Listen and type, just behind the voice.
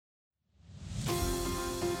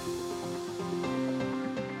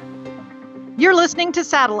You're listening to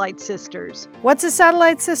Satellite Sisters. What's a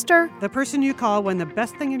satellite sister? The person you call when the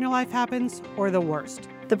best thing in your life happens or the worst.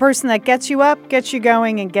 The person that gets you up, gets you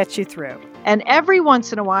going, and gets you through. And every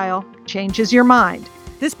once in a while, changes your mind.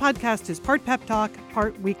 This podcast is part pep talk,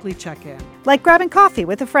 part weekly check-in. Like grabbing coffee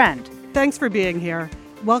with a friend. Thanks for being here.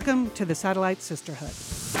 Welcome to the Satellite Sisterhood.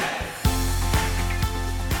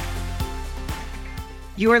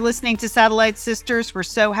 You are listening to Satellite Sisters. We're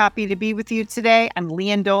so happy to be with you today. I'm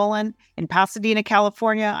Leanne Dolan in Pasadena,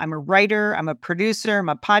 California. I'm a writer, I'm a producer, I'm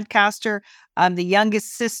a podcaster. I'm the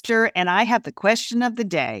youngest sister, and I have the question of the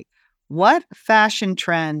day. What fashion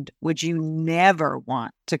trend would you never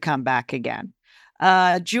want to come back again?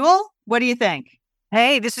 Jewel, what do you think?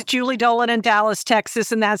 Hey, this is Julie Dolan in Dallas,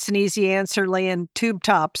 Texas, and that's an easy answer, Leanne. Tube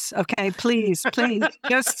tops, okay? Please,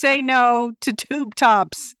 just say no to tube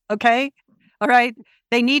tops, okay? All right?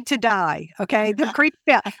 They need to die, okay? They're creepy.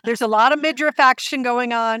 Yeah, there's a lot of midriff action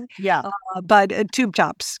going on. Yeah. But tube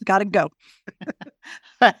tops, gotta go.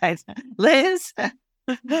 Right. Liz?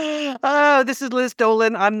 Oh, this is Liz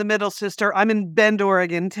Dolan. I'm the middle sister. I'm in Bend,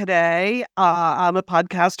 Oregon today. I'm a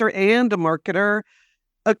podcaster and a marketer.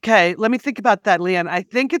 Okay, let me think about that, Leanne. I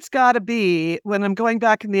think it's got to be, when I'm going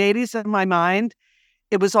back in the 80s in my mind,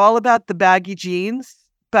 it was all about the baggy jeans.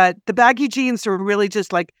 But the baggy jeans are really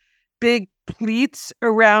just like big pleats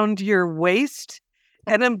around your waist.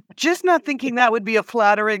 And I'm just not thinking that would be a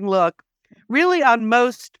flattering look, really, on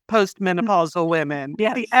most postmenopausal women.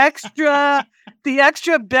 Yes. The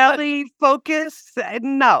extra belly focus,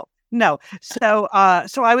 no. So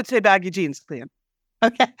I would say baggy jeans, Leanne.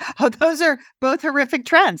 Okay. Oh, those are both horrific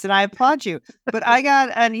trends, and I applaud you. But I got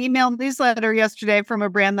an email newsletter yesterday from a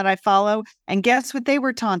brand that I follow, and guess what they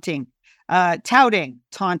were taunting? Taunting.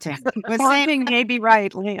 Taunting may be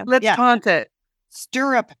right, Leanne. Let's taunt it.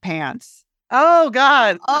 Stirrup pants. Oh,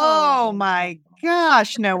 God. Oh, my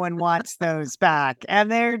gosh. No one wants those back. And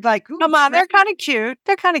they're like, Come on, they're kind of cute.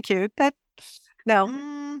 No.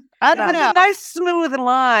 I don't know. A nice smooth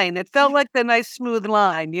line. It felt like the nice smooth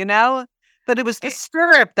line, you know? But it was the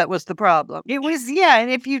stirrup that was the problem. It was, yeah. And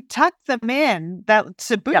if you tuck them in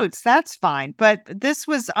to boots, that's fine. But this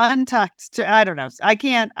was untucked. I don't know. I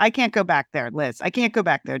can't go back there, Liz. I can't go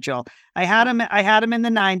back there, Joel. I had them in the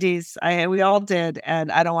 90s. We all did.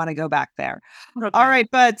 And I don't want to go back there. Okay. All right.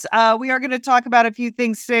 But we are going to talk about a few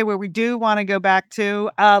things today where we do want to go back to.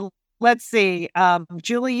 Let's see.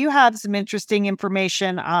 Julie, you have some interesting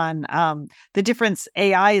information on the difference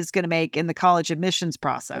AI is going to make in the college admissions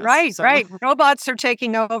process. Right. Robots are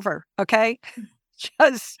taking over, okay?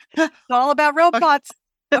 Just it's all about robots,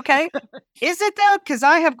 okay? Is it though? Because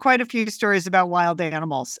I have quite a few stories about wild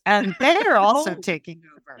animals, and they're also taking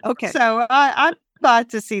over. Okay. So I'm glad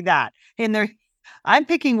to see that. I'm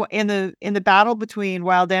picking in the battle between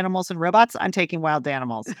wild animals and robots. I'm taking wild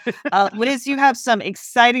animals. Liz, you have some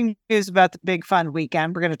exciting news about the Big Fun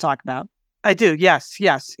Weekend we're going to talk about. I do. Yes.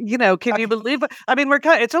 You know, can you believe it? I mean,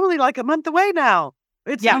 it's only like a month away now.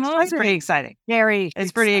 It's pretty exciting.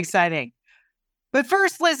 It's pretty exciting. But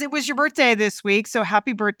first, Liz, it was your birthday this week, so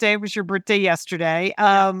happy birthday! It was your birthday yesterday.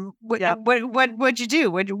 What'd you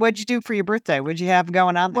do? What'd you do for your birthday? What'd you have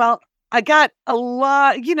going on there? Well, I got a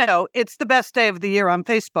lot, it's the best day of the year on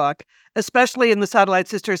Facebook, especially in the Satellite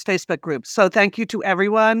Sisters Facebook group. So thank you to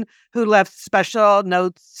everyone who left special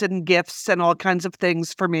notes and gifts and all kinds of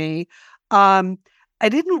things for me.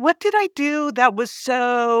 What did I do that was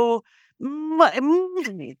so, I'm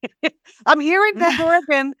here in Bend,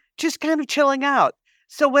 Oregon, just kind of chilling out.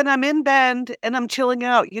 So when I'm in Bend and I'm chilling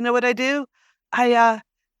out, you know what I do? I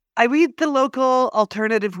read the local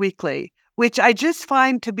alternative weekly, which I just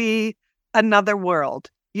find to be another world,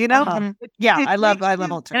 you know? Yeah, I love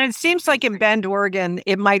alternative. And it seems like in Bend, Oregon,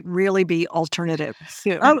 it might really be alternative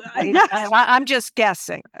too. Yes. I'm just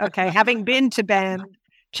guessing. Okay, having been to Bend,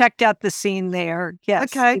 checked out the scene there. Yes.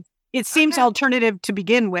 Okay. It seems alternative to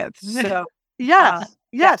begin with. So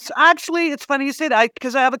yes. Actually, it's funny you say that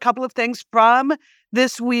because I have a couple of things from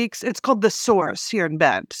this week's. It's called The Source here in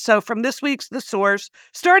Bend. So from this week's The Source,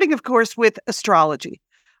 starting, of course, with astrology.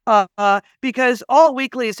 Because all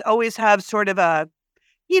weeklies always have sort of a,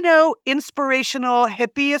 inspirational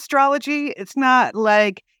hippie astrology. It's not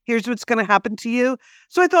like, here's what's going to happen to you.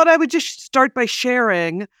 So I thought I would just start by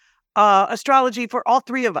sharing astrology for all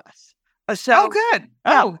three of us. Good.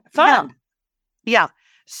 Oh, fun. Yeah.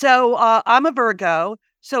 So I'm a Virgo.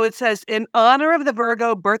 So it says, in honor of the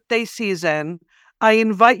Virgo birthday season, I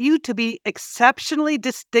invite you to be exceptionally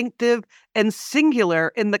distinctive and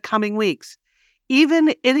singular in the coming weeks.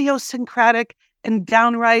 Even idiosyncratic and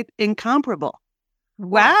downright incomparable.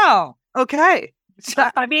 Wow. Okay. So,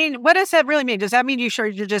 I mean, what does that really mean? Does that mean you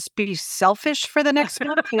should just be selfish for the next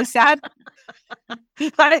month? Is that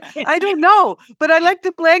I don't know, but I like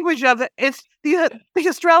the language of it. It's the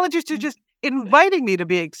astrologers are just inviting me to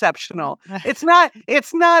be exceptional. It's not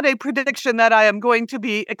a prediction that I am going to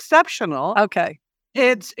be exceptional. Okay.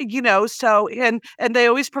 It's, so, and they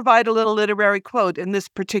always provide a little literary quote in this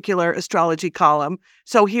particular astrology column.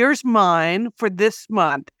 So here's mine for this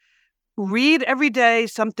month. Read every day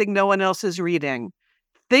something no one else is reading.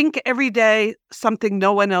 Think every day something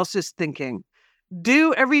no one else is thinking.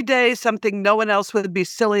 Do every day something no one else would be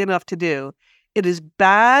silly enough to do. It is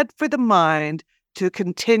bad for the mind to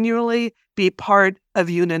continually be part of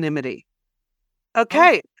unanimity.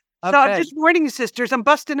 Okay. So I'm just warning you, sisters, I'm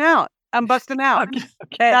busting out. Okay.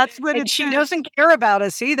 That's what and she doesn't care about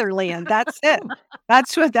us either, Leanne. That's it.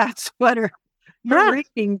 That's what her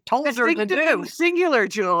reading told her to do. Singular,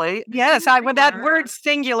 Julie. Yes, that word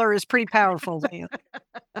singular is pretty powerful,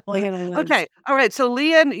 Leanne. Okay. All right. So,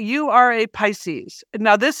 Leanne, you are a Pisces.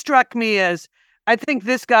 Now, this struck me as, I think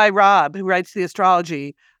this guy, Rob, who writes the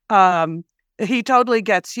astrology, he totally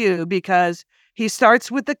gets you because he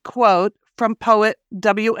starts with a quote from poet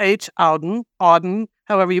W.H. Auden,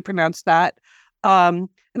 however you pronounce that. And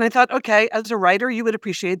I thought, okay, as a writer, you would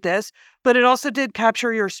appreciate this, but it also did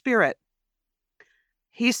capture your spirit.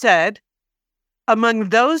 He said, among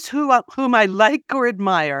those whom I like or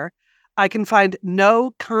admire, I can find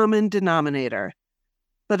no common denominator.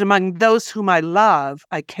 But among those whom I love,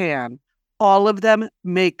 I can. All of them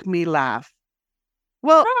make me laugh.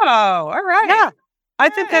 Well, all right. Yeah. I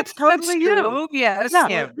think that's totally you. Yes.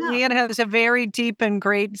 Yeah. Leanne has a very deep and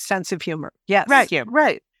great sense of humor. Yes. Right.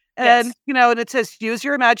 And, and it says, use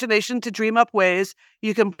your imagination to dream up ways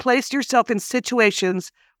you can place yourself in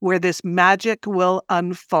situations where this magic will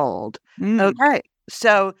unfold. Okay.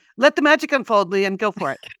 So let the magic unfold, Leanne. Go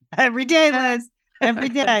for it. Every day, Liz. Every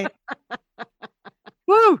day.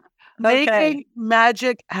 Woo. Making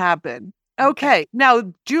magic happen. Okay. Now,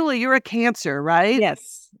 Julie, you're a Cancer, right?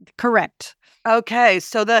 Yes. Correct. Okay.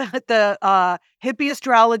 So the hippie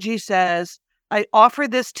astrology says, I offer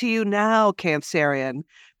this to you now, Cancerian,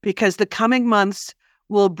 because the coming months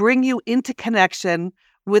will bring you into connection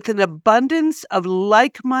with an abundance of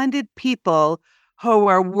like-minded people who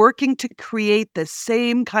are working to create the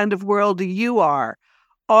same kind of world you are.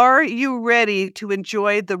 Are you ready to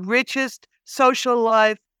enjoy the richest social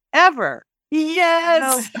life ever?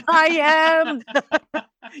 Yes, I am.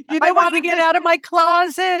 I want to get out of my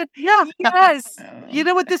closet. Yeah. Yes. You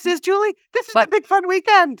know what this is, Julie? This is a big fun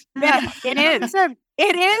weekend. Yeah, it is.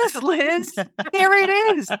 It is, Liz. There it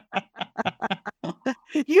is.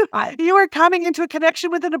 You are coming into a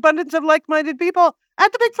connection with an abundance of like-minded people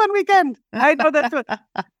at the big fun weekend. I know that's what.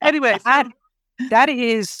 Anyway, that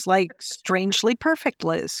is like strangely perfect,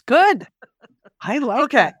 Liz. Good. I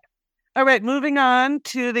like it. All right, moving on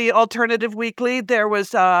to the alternative weekly. There was,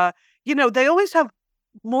 they always have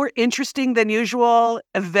more interesting than usual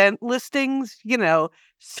event listings,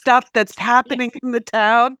 stuff that's happening in the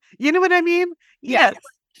town. You know what I mean? Yes.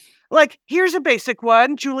 Like, here's a basic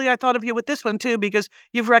one. Julie, I thought of you with this one too, because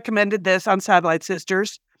you've recommended this on Satellite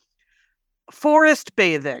Sisters. Forest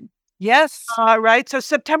bathing. Yes. Right. So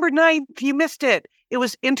September 9th, you missed it. It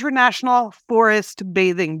was International Forest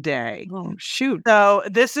Bathing Day. Oh, shoot. So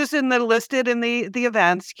this is listed in the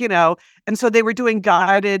events, and so they were doing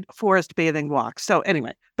guided forest bathing walks. So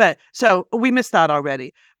anyway, so we missed that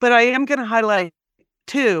already. But I am going to highlight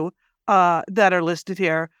two that are listed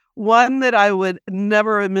here. One that I would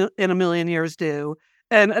never in a million years do,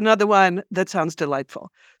 and another one that sounds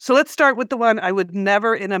delightful. So let's start with the one I would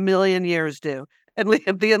never in a million years do. And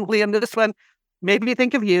Liam, this one made me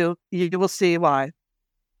think of you. You will see why.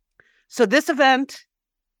 So this event,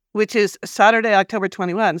 which is Saturday, October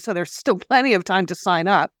 21, so there's still plenty of time to sign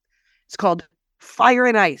up. It's called Fire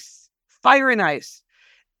and Ice. Fire and Ice.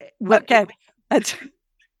 Okay.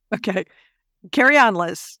 Okay. Carry on,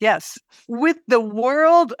 Liz. Yes. With the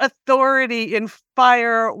world authority in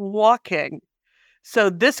fire walking. So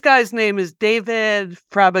this guy's name is David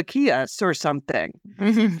Frabakias or something.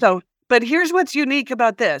 Mm-hmm. But here's what's unique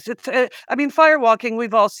about this. It's, fire walking,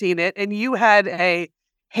 we've all seen it, and you had a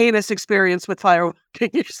heinous experience with fire walking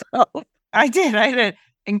yourself. I did. I had an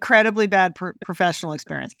incredibly bad professional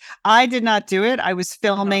experience. I did not do it. I was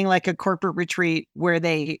filming like a corporate retreat where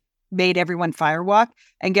they made everyone fire walk.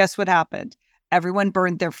 And guess what happened? Everyone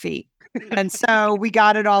burned their feet. And so we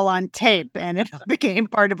got it all on tape and it became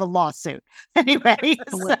part of a lawsuit. Anyway.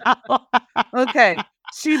 Okay.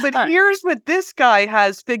 See, but here's what this guy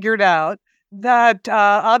has figured out that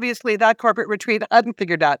obviously that corporate retreat hadn't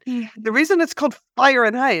figured out. The reason it's called Fire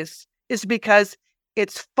and Ice is because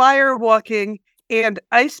it's fire walking and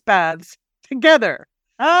ice baths together.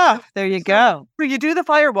 Oh, there you go. So you do the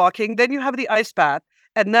fire walking, then you have the ice bath,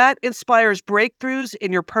 and that inspires breakthroughs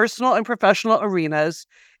in your personal and professional arenas.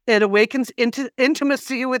 It awakens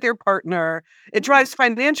intimacy with your partner. It drives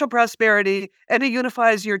financial prosperity, and it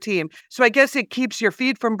unifies your team. So I guess it keeps your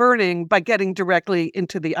feet from burning by getting directly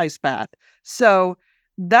into the ice bath. So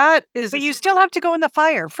that is. But you still have to go in the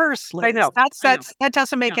fire first, Liz. I know. That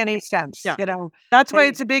doesn't make any sense. Yeah. You know. That's why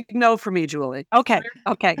it's a big no for me, Julie. Okay.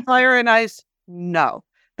 Okay. Fire and ice, no.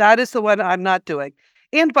 That is the one I'm not doing.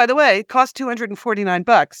 And by the way, it costs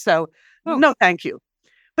 $249. So no, thank you.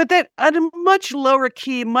 But then at a much lower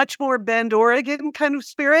key, much more Bend, Oregon kind of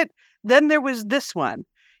spirit, then there was this one.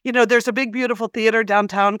 You know, there's a big, beautiful theater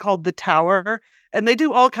downtown called The Tower, and they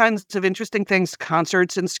do all kinds of interesting things,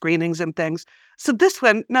 concerts and screenings and things. So this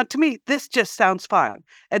one, now to me, this just sounds fun.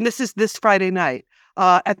 And this is this Friday night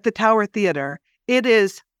at the Tower Theater. It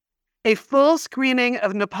is a full screening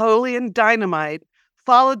of Napoleon Dynamite,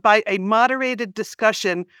 followed by a moderated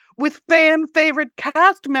discussion with fan favorite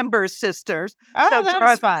cast members, sisters. Oh, So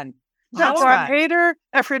that's fun. That's Ron fun. Hader,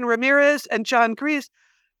 Efren Ramirez, and John Kreese.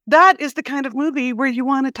 That is the kind of movie where you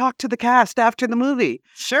want to talk to the cast after the movie.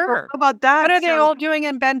 Sure. How about that? What are they So all doing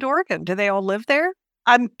in Bend, Oregon? Do they all live there?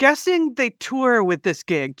 I'm guessing they tour with this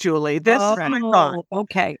gig, Julie. This is my thought.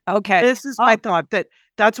 Okay. Okay. This is my thought.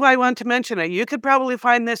 That's why I want to mention it. You could probably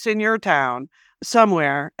find this in your town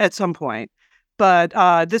somewhere at some point. But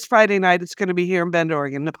this Friday night, it's going to be here in Bend,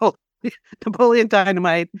 Oregon. Napoleon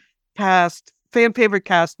Dynamite cast, fan favorite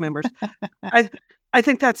cast members. I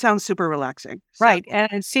think that sounds super relaxing. So, Right.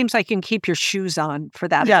 And it seems like you can keep your shoes on for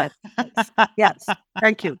that. Yeah. Yes.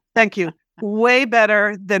 Thank you. Thank you. Way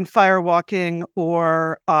better than fire walking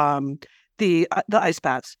or the ice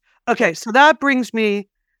baths. Okay, so that brings me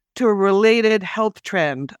to a related health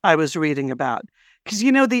trend I was reading about. Because,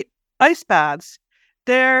 you know, the ice baths,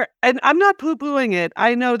 and I'm not poo-pooing it.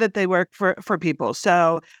 I know that they work for people.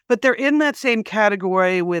 But they're in that same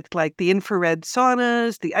category with like the infrared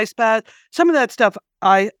saunas, the ice bath. Some of that stuff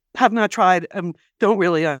I have not tried and don't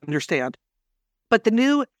really understand. But the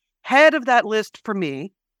new head of that list for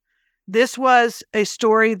me, this was a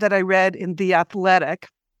story that I read in The Athletic,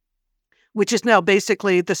 which is now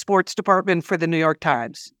basically the sports department for the New York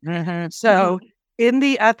Times. Mm-hmm. So in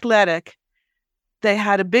The Athletic, they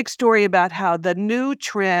had a big story about how the new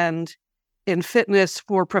trend in fitness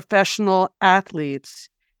for professional athletes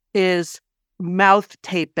is mouth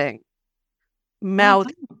taping.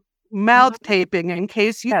 Mouth taping, in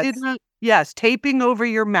case you did not. Yes, taping over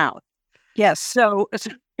your mouth. Yes. So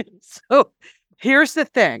here's the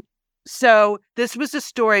thing. So this was a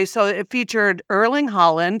story. So it featured Erling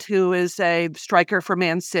Haaland, who is a striker for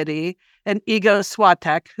Man City, and Iga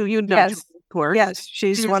Swiatek, who you know, Yes. of course. Yes.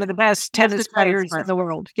 She's one of the best tennis players in the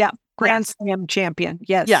world. Yeah. Grand Slam champion.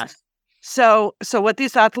 Yes. Yes. So what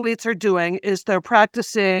these athletes are doing is they're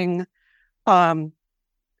practicing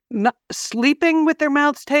not sleeping with their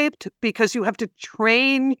mouths taped, because you have to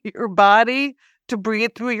train your body to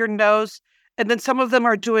breathe through your nose. And then some of them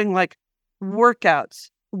are doing like workouts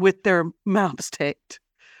with their mouths taped,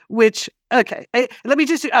 which, okay,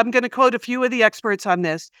 I'm going to quote a few of the experts on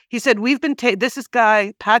this. He said, this is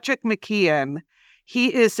guy, Patrick McKeon.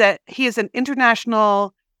 He is an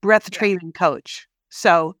international breath training coach.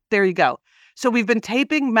 So there you go. So we've been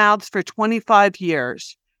taping mouths for 25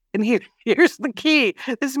 years. And here's the key.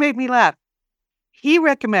 This made me laugh. He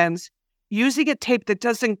recommends using a tape that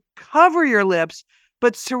doesn't cover your lips,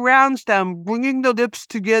 but surrounds them, bringing the lips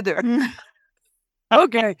together.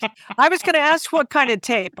 Okay. I was going to ask what kind of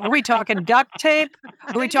tape. Are we talking duct tape?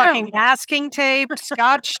 Are we talking masking tape,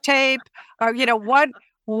 scotch tape? Or,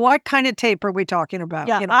 what kind of tape are we talking about?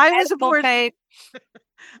 Yeah,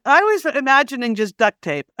 I was imagining just duct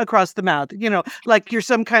tape across the mouth, like you're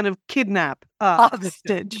some kind of kidnap.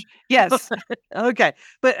 Hostage. Yes. Okay.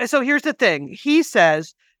 But so here's the thing. He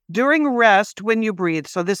says during rest, when you breathe,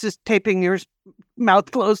 so this is taping your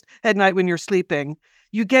mouth closed at night when you're sleeping,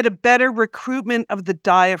 you get a better recruitment of the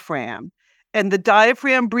diaphragm. And the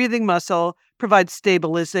diaphragm breathing muscle provides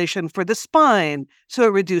stabilization for the spine. So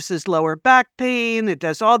it reduces lower back pain. It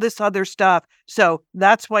does all this other stuff. So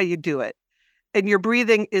that's why you do it. And your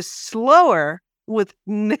breathing is slower with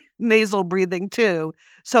nasal breathing too.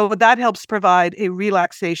 So that helps provide a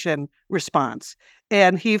relaxation response.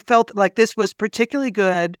 And he felt like this was particularly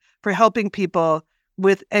good for helping people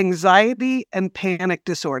with anxiety and panic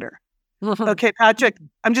disorder. Okay, Patrick,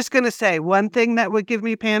 I'm just going to say one thing that would give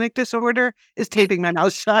me panic disorder is taping my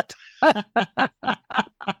mouth shut.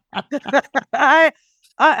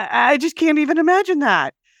 I just can't even imagine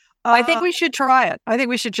that. I think we should try it. I think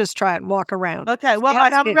we should just try it and walk around. Okay, well,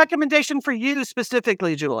 I have a recommendation for you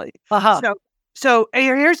specifically, Julie. Uh-huh. So So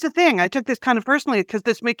here's the thing. I took this kind of personally because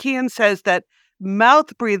this McKeon says that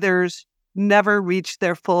mouth breathers never reach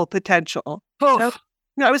their full potential. So,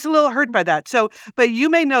 no, I was a little hurt by that. So, but you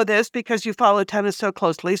may know this because you follow tennis so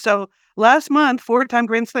closely. So last month, 4-time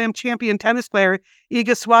Grand Slam champion tennis player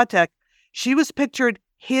Iga Swiatek, she was pictured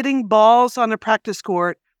hitting balls on a practice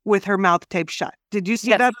court with her mouth taped shut. Did you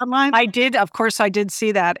see that online? I did. Of course, I did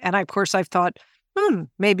see that. And of course, I thought,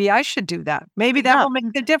 maybe I should do that. Maybe that will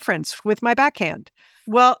make the difference with my backhand.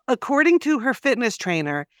 Well, according to her fitness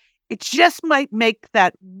trainer, it just might make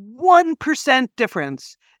that 1%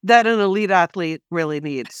 difference that an elite athlete really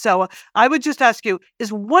needs. So I would just ask you,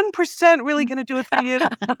 is 1% really going to do it for you?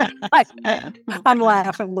 I'm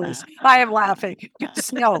laughing, Liz. I am laughing.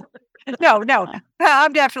 No.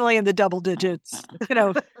 I'm definitely in the double digits,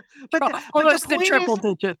 almost the triple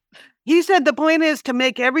digit. He said the point is to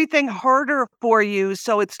make everything harder for you.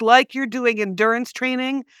 So it's like you're doing endurance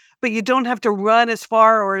training, but you don't have to run as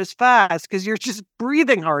far or as fast because you're just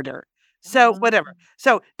breathing harder. So whatever.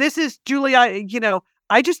 So this is, Julie, I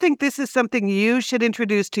just think this is something you should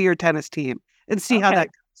introduce to your tennis team and see how that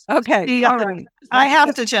goes. Okay. All right. I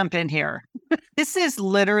have to jump in here. This is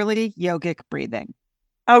literally yogic breathing.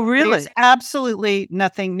 Oh, really? There's absolutely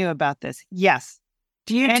nothing new about this. Yes.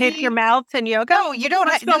 Do you tape your mouth in yoga? No, you don't.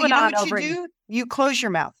 What's You know going on what over you here? do? You close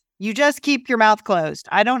your mouth. You just keep your mouth closed.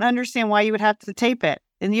 I don't understand why you would have to tape it.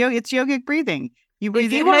 And it's yogic breathing. You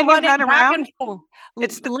breathe in. want to run around,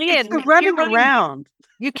 it's the running around.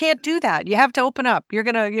 You can't do that. You have to open up. You're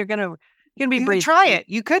gonna be You breathing. could try it.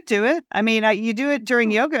 You could do it. I mean, you do it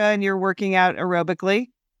during yoga and you're working out aerobically.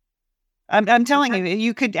 I'm telling you,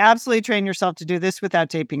 you could absolutely train yourself to do this without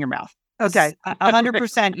taping your mouth. Okay.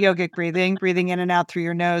 100% yogic breathing in and out through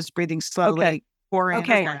your nose, breathing slowly. Okay. Pour in,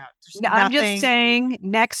 Okay. pour out. I'm just saying,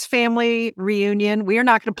 next family reunion, we are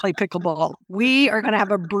not going to play pickleball. We are going to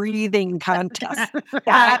have a breathing contest.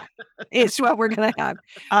 That is what we're going to have.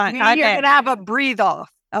 We are going to have a breathe off.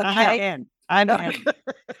 Okay. I'm in.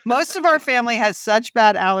 Most of our family has such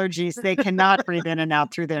bad allergies they cannot breathe in and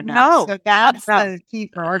out through their nose. No. So that's the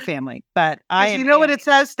key for our family. But You know what it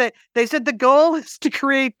says? That they said the goal is to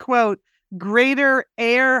create, quote, greater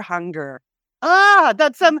air hunger.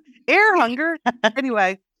 That's some air hunger.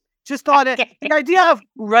 Anyway, just thought the idea of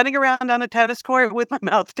running around on a tennis court with my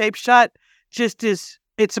mouth taped shut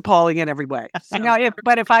it's appalling in every way.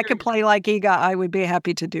 But if I could play like Iga, I would be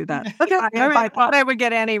happy to do that. Okay. If I thought I would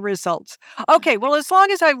get any results. Okay. Well, as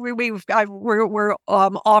long as we're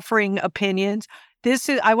offering opinions,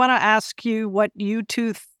 I want to ask you what you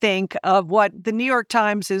two think of what the New York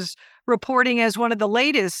Times is reporting as one of the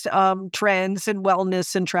latest trends in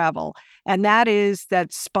wellness and travel. And that is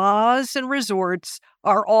that spas and resorts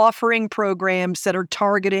are offering programs that are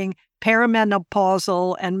targeting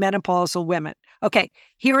perimenopausal and menopausal women. Okay,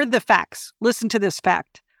 here are the facts. Listen to this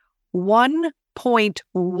fact.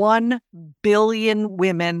 1.1 billion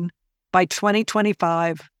women by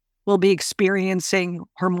 2025 will be experiencing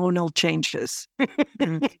hormonal changes.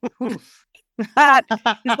 That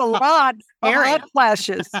is a lot of hot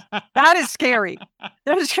flashes. That is scary.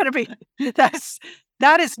 That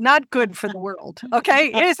is not good for the world. Okay,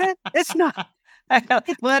 is it? It's not.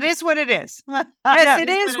 Well, it is what it is. Yes, it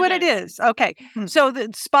is what it is. Okay. So the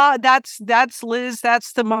spa, that's Liz,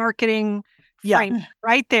 that's the marketing frame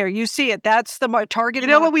right there. You see it. That's the target. You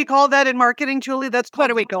know what we call that in marketing, Julie? What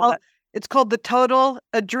do we call that? It's called the total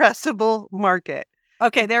addressable market.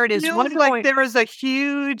 Okay, there it is. There is a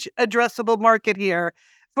huge addressable market here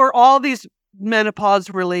for all these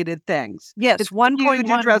menopause-related things. Yes, it's 1.1 huge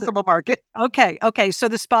addressable market. Okay. So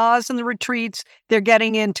the spas and the retreats, they're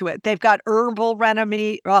getting into it. They've got herbal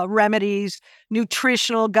remedies,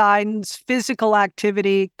 nutritional guidance, physical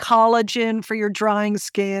activity, collagen for your drying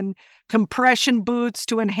skin, compression boots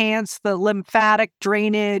to enhance the lymphatic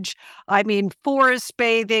drainage. I mean, forest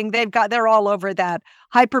bathing. They're all over that.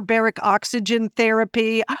 Hyperbaric oxygen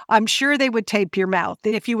therapy. I'm sure they would tape your mouth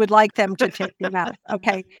if you would like them to tape your mouth.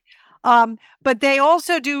 Okay. But they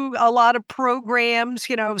also do a lot of programs,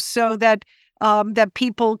 so that that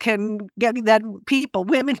people can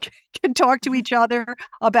women can talk to each other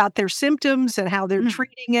about their symptoms and how they're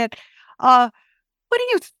treating it. What do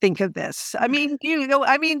you think of this? I mean, do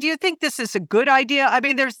you think this is a good idea? I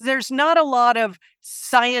mean, there's not a lot of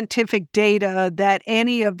scientific data that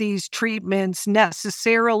any of these treatments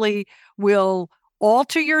necessarily will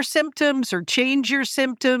alter your symptoms or change your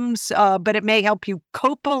symptoms, but it may help you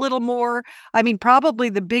cope a little more. I mean, probably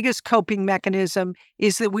the biggest coping mechanism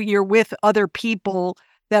is that you're with other people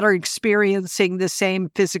that are experiencing the same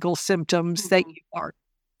physical symptoms that you are.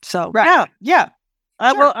 So, right. Yeah.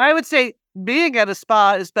 Well, I would say being at a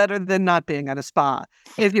spa is better than not being at a spa.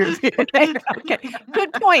 If you're Okay.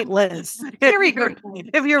 Good point, Liz. Very good point.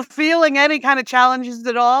 if you're feeling any kind of challenges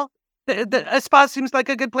at all, a spa seems like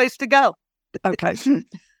a good place to go. Okay.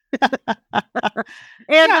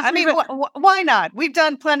 I mean, why not? We've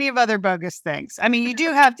done plenty of other bogus things. I mean, you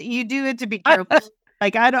do have to be careful.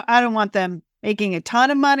 Like, I don't want them making a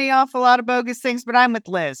ton of money off a lot of bogus things, but I'm with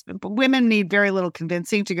Liz. But women need very little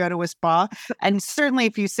convincing to go to a spa. And certainly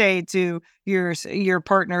if you say to your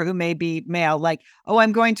partner who may be male, like, oh,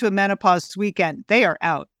 I'm going to a menopause weekend, they are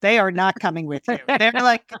out. They are not coming with you. They're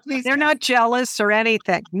like, please. They're not jealous or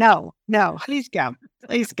anything. No. Please go.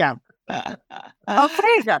 Please go.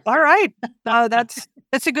 Okay. All right. That's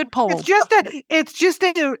a good poll.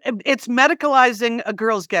 It's medicalizing a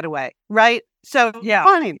girl's getaway, right? So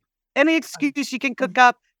fine. Any excuse you can cook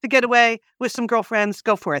up to get away with some girlfriends,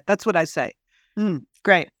 go for it. That's what I say.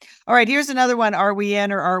 Great. All right. Here's another one. Are we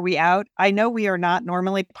in or are we out? I know we are not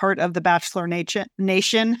normally part of the Bachelor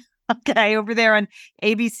Nation. Okay. Over there on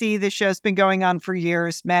ABC, the show's been going on for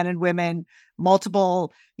years, men and women,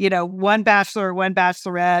 multiple, one bachelor, one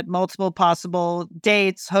bachelorette, multiple possible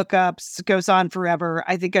dates, hookups, goes on forever.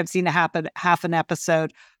 I think I've seen half an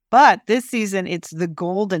episode. But this season, it's the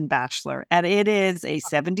Golden Bachelor, and it is a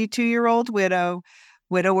 72-year-old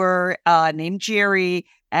widower named Jerry,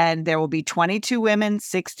 and there will be 22 women,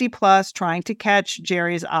 60 plus, trying to catch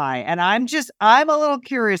Jerry's eye. And I'm a little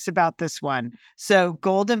curious about this one. So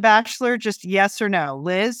Golden Bachelor, just yes or no?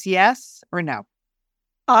 Liz, yes or no?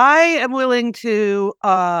 I am willing to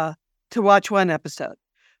watch one episode,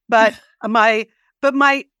 but my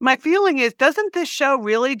feeling is, doesn't this show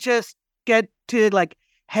really just get to like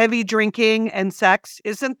heavy drinking and sex?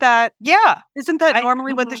 Isn't that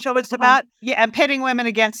normally what the show is about? Yeah, and pitting women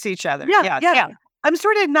against each other. Yeah. I'm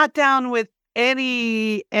sort of not down with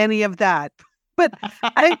any of that, but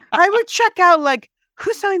I would check out, like,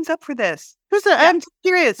 who signs up for this? I'm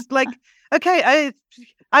curious. Like, okay,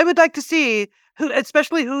 I would like to see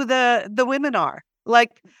especially who the women are.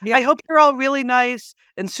 Like, I hope they're all really nice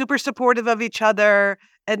and super supportive of each other.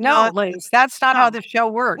 And Liz, that's not how the show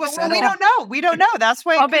works. Well, we don't know. We don't know. That's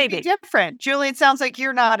why it could be different. Julie, it sounds like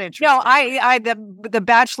you're not interested. No, the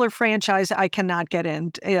Bachelor franchise I cannot get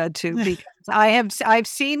into because I've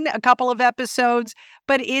seen a couple of episodes,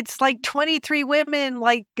 but it's like 23 women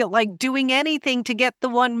like doing anything to get the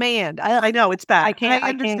one man. I know it's bad. I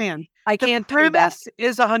understand. I can't do that. Premise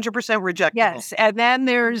is 100% rejectable. Yes, and then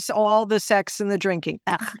there's all the sex and the drinking.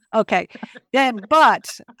 Okay,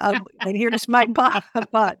 but and here's my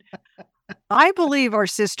but. I believe our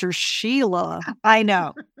sister Sheila, I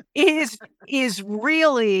know, is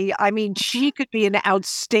really. I mean, she could be an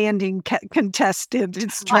outstanding contestant.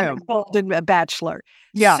 It's true. Golden Bachelor.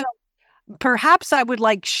 Yeah. So perhaps I would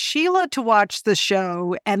like Sheila to watch the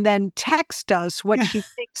show and then text us what she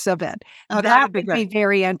thinks of it. That would be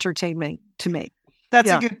very entertaining to me. That's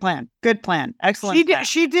a good plan. Good plan. Excellent.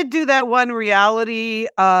 She did do that one reality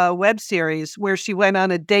web series where she went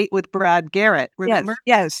on a date with Brad Garrett. Remember?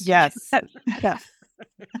 Yes. Yeah.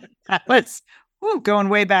 Let's going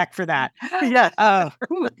way back for that. Yes. All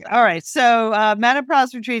right. So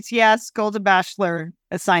menopause retreats, yes. Golden Bachelor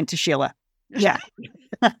assigned to Sheila. Yeah.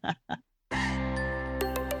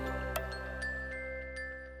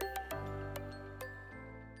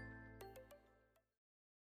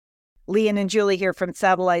 Leanne and Julie here from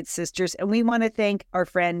Satellite Sisters, and we want to thank our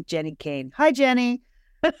friend Jenny Kane. Hi, Jenny.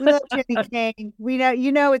 We love Jenny Kane. We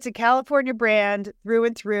know it's a California brand through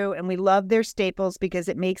and through, and we love their staples because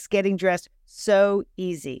it makes getting dressed so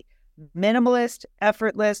easy. Minimalist,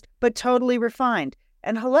 effortless, but totally refined.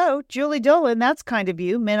 And hello, Julie Dolan, that's kind of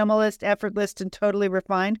you. Minimalist, effortless, and totally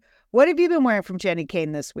refined. What have you been wearing from Jenny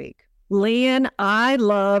Kane this week? Leanne, I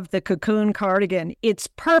love the cocoon cardigan. It's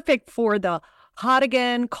perfect for the hot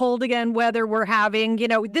again, cold again weather we're having.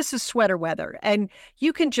 This is sweater weather, and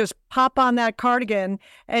you can just pop on that cardigan.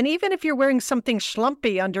 And even if you're wearing something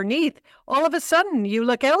schlumpy underneath, all of a sudden you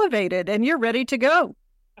look elevated and you're ready to go.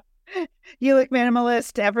 You look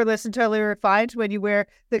minimalist, effortless, and totally refined when you wear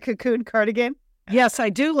the cocoon cardigan. Yes, I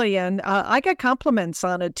do, Leanne. I get compliments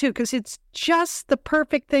on it too, because it's just the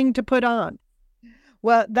perfect thing to put on.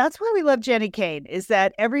 Well, that's why we love Jenny Kane, is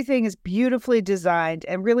that everything is beautifully designed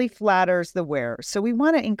and really flatters the wearer. So we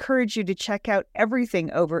want to encourage you to check out everything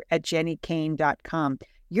over at jennykane.com.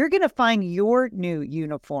 You're going to find your new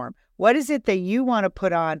uniform. What is it that you want to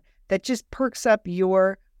put on that just perks up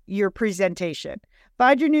your presentation?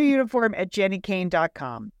 Find your new uniform at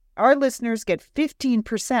jennykane.com. Our listeners get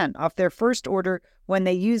 15% off their first order when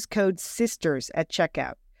they use code SISTERS at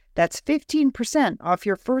checkout. That's 15% off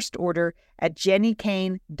your first order at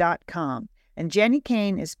jennykane.com. And Jenny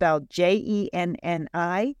Kane is spelled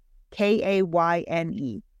JenniKayne.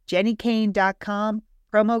 JenniKayne.com,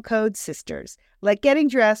 promo code SISTERS. Let getting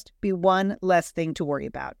dressed be one less thing to worry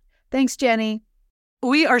about. Thanks, Jenny.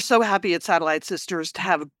 We are so happy at Satellite Sisters to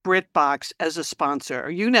have BritBox as a sponsor.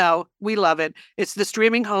 You know, we love it. It's the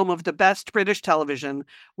streaming home of the best British television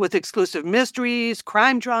with exclusive mysteries,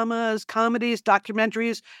 crime dramas, comedies,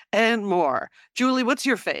 documentaries, and more. Julie, what's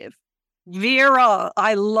your fave? Vera,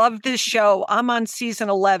 I love this show. I'm on season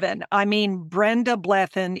 11. I mean, Brenda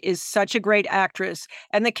Blethyn is such a great actress.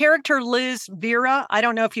 And the character Liz Vera, I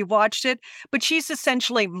don't know if you've watched it, but she's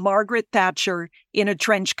essentially Margaret Thatcher in a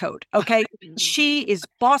trench coat, okay? She is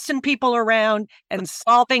bossing people around and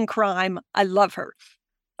solving crime. I love her.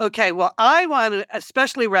 Okay, well, I want to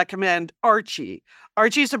especially recommend Archie.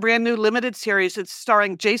 Archie's a brand new limited series. It's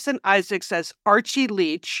starring Jason Isaacs as Archie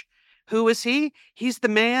Leach. Who is he? He's the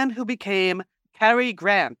man who became Cary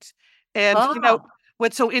Grant. And,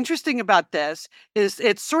 what's so interesting about this is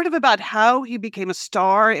it's sort of about how he became a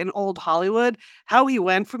star in old Hollywood, how he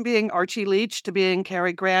went from being Archie Leach to being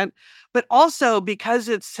Cary Grant. But also because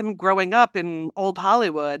it's him growing up in old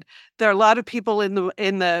Hollywood, there are a lot of people in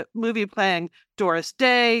the movie playing Doris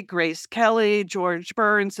Day, Grace Kelly, George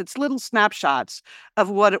Burns. It's little snapshots of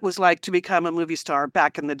what it was like to become a movie star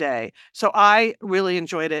back in the day. So I really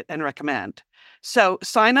enjoyed it and recommend. So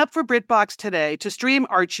sign up for BritBox today to stream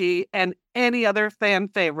Archie and any other fan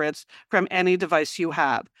favorites from any device you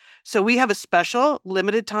have. So we have a special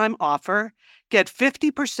limited time offer. Get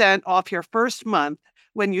 50% off your first month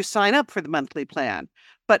when you sign up for the monthly plan,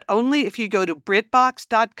 but only if you go to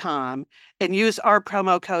BritBox.com and use our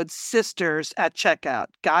promo code SISTERS at checkout.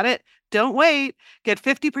 Got it? Don't wait. Get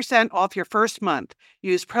 50% off your first month.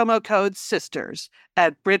 Use promo code SISTERS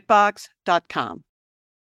at BritBox.com.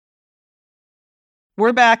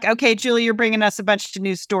 We're back. Okay, Julie, you're bringing us a bunch of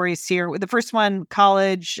news stories here. The first one,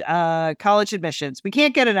 college admissions. We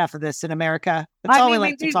can't get enough of this in America. That's all we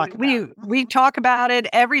like to talk about. We talk about it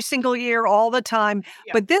every single year, all the time.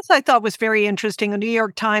 Yeah. But this I thought was very interesting. A New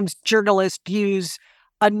York Times journalist used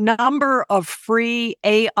a number of free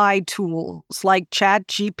AI tools like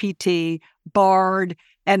ChatGPT, Bard,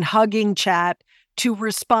 and Hugging Chat to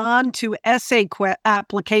respond to essay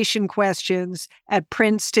application questions at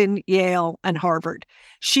Princeton, Yale, and Harvard.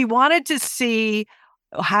 She wanted to see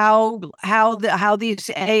how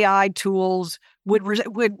these AI tools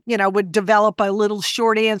would develop a little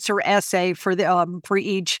short answer essay for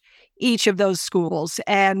each of those schools,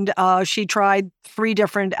 and she tried 3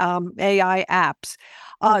 different AI apps.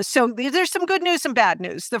 So there's some good news and bad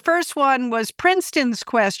news. The first one was Princeton's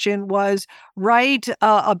question was write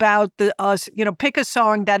about pick a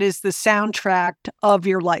song that is the soundtrack of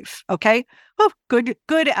your life. Okay, good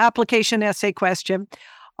application essay question.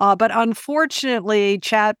 But unfortunately,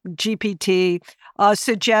 ChatGPT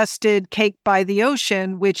suggested "Cake by the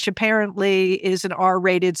Ocean," which apparently is an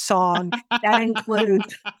R-rated song that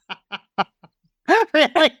includes.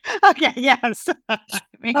 Really? Okay, yes.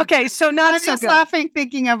 Okay, so not I'm so just good. laughing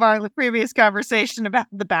thinking of our previous conversation about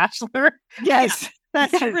The Bachelor. Yes.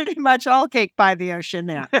 That's pretty much all Cake by the Ocean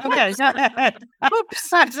there. Okay, go ahead.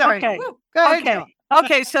 Oops. I'm sorry. Okay. Go ahead, Okay. Jill.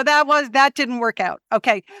 Okay, so that didn't work out.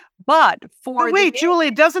 Okay. But wait,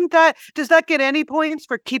 Julie, does that get any points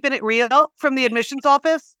for keeping it real from the admissions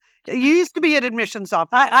office? You used to be an admissions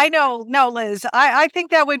officer. I know. No, Liz. I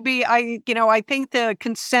think that would be, I think the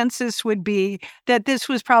consensus would be that this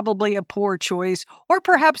was probably a poor choice, or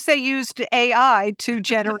perhaps they used AI to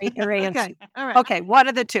generate their answer. Okay. All right. Okay, one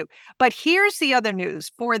of the two. But here's the other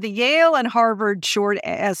news. For the Yale and Harvard short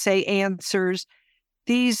essay answers,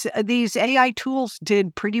 these AI tools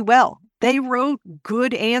did pretty well. They wrote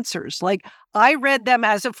good answers. Like, I read them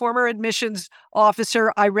as a former admissions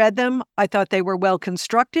officer. I read them. I thought they were well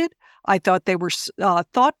constructed. I thought they were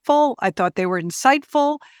thoughtful. I thought they were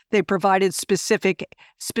insightful. They provided specific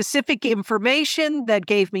information that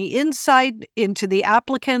gave me insight into the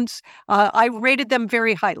applicants. I rated them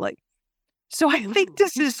very highly. So I think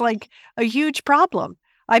this is like a huge problem.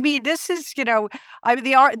 I mean, this is,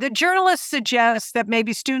 the journalists suggest that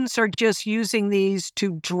maybe students are just using these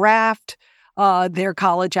to draft their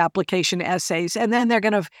college application essays, and then they're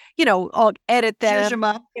going to, edit them. Zhuzh them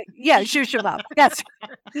up. Yeah, zhuzh them up. Yes.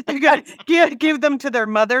 You got to give them to their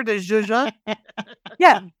mother to zhuzh.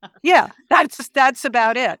 Yeah. That's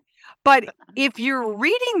about it. But if you're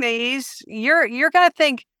reading these, you're going to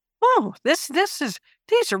think, oh,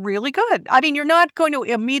 these are really good. I mean, you're not going to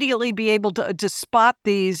immediately be able to spot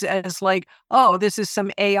these as like, oh, this is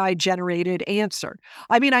some AI generated answer.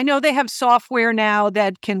 I mean, I know they have software now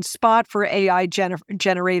that can spot for AI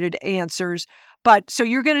generated answers, but so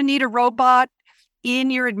you're going to need a robot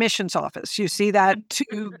in your admissions office. You see that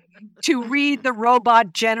to read the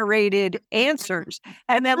robot generated answers.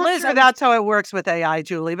 And then Liz, Sure, that's how it works with AI,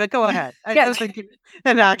 Julie, but go ahead. I Yeah. don't think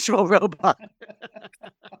an actual robot.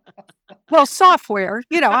 well, software,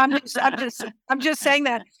 I'm just saying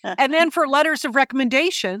that. And then for letters of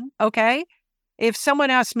recommendation, okay, if someone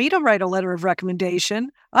asks me to write a letter of recommendation,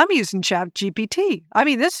 I'm using Chat GPT. I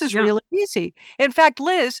mean, this is really easy. In fact,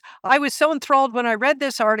 Liz, I was so enthralled when I read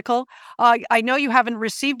this article. I know you haven't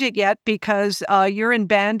received it yet because you're in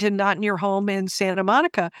Bend and not in your home in Santa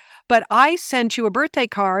Monica. But I sent you a birthday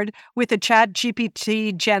card with a Chat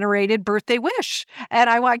GPT generated birthday wish, and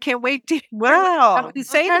I can't wait to Wow.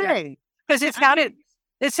 say that because it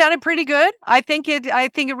sounded pretty good. I think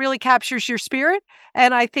it really captures your spirit.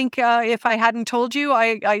 And I think if I hadn't told you,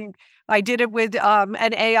 I did it with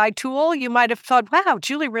an AI tool, you might have thought, wow,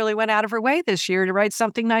 Julie really went out of her way this year to write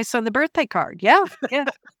something nice on the birthday card. Yeah.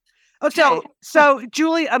 Okay. So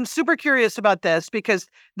Julie, I'm super curious about this because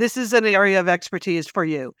this is an area of expertise for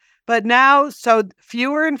you. But now, so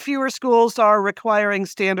fewer and fewer schools are requiring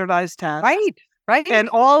standardized tests. Right. And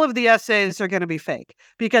all of the essays are going to be fake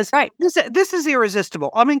because this is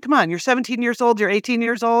irresistible. I mean, come on, you're 17 years old, you're 18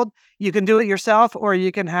 years old. You can do it yourself, or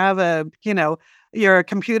you can have your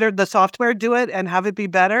computer, the software do it and have it be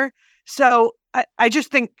better. So I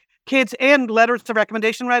just think kids and letters of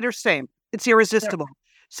recommendation writers, same. It's irresistible.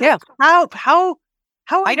 So how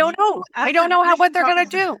I don't know. I don't know what they're going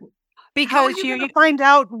to do because you find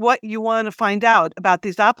out what you want to find out about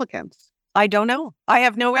these applicants. I don't know. I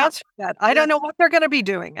have no answer to that. I don't know what they're going to be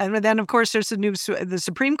doing. And then, of course, there's the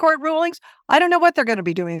Supreme Court rulings. I don't know what they're going to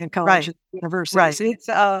be doing in colleges and universities. Right. It's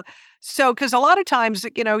so because a lot of times,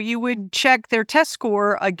 you would check their test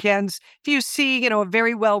score against, if you see, a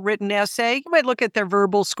very well-written essay, you might look at their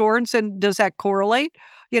verbal score and say, does that correlate?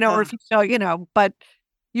 Or if but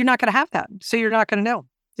you're not going to have that. So you're not going to know.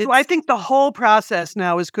 So I think the whole process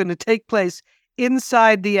now is going to take place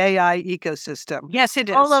inside the AI ecosystem. Yes, it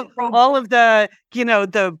is. All of the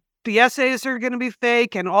essays are going to be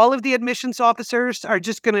fake, and all of the admissions officers are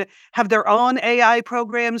just going to have their own AI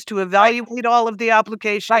programs to evaluate all of the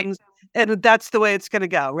applications. And that's the way it's going to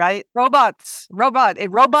go, right? Robot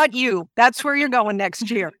you. That's where you're going next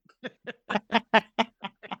year.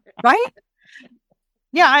 Right?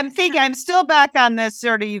 Yeah, I'm still back on this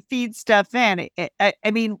sort of you feed stuff in.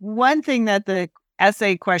 I mean, one thing that the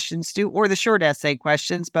essay questions do, or the short essay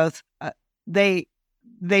questions, both, they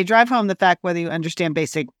drive home the fact whether you understand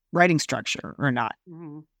basic writing structure or not.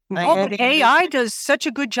 Mm-hmm. AI does such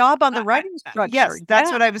a good job on the writing structure. Yes,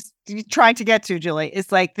 that's what I was trying to get to, Julie.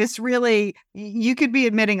 It's like this really, you could be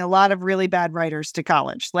admitting a lot of really bad writers to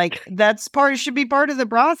college. Like should be part of the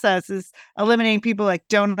process is eliminating people like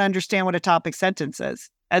don't understand what a topic sentence is.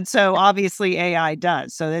 And so obviously AI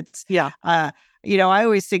does. So it's, I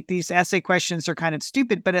always think these essay questions are kind of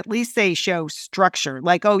stupid, but at least they show structure.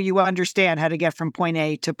 Like, oh, you understand how to get from point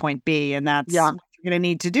A to point B. And that's what you're going to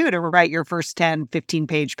need to do to write your first 10,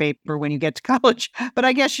 15-page paper when you get to college. But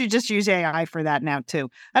I guess you just use AI for that now, too.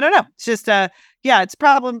 I don't know. It's just, it's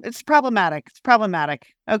problematic. It's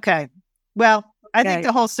problematic. Okay. Well, I think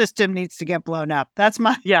the whole system needs to get blown up. That's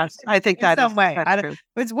my... Yes, I think that in some way.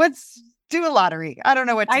 What's do a lottery. I don't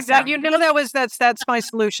know what to say. That's my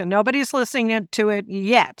solution. Nobody's listening to it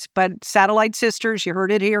yet, but Satellite Sisters, you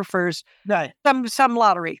heard it here first. Right. Some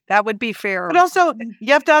lottery. That would be fair. But also,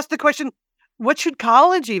 you have to ask the question, what should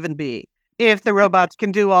college even be if the robots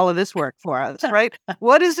can do all of this work for us, right?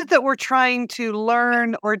 What is it that we're trying to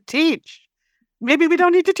learn or teach? Maybe we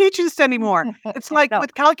don't need to teach this anymore. It's like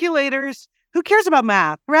with calculators, who cares about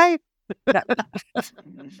math, right?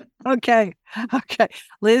 Okay.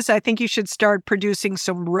 Liz, I think you should start producing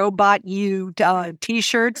some Robot You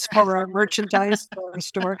t-shirts for our merchandise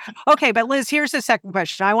store. Okay, but Liz, here's the second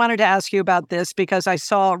question. I wanted to ask you about this because I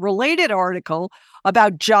saw a related article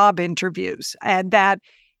about job interviews, and that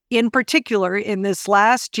in particular, in this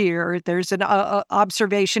last year, there's an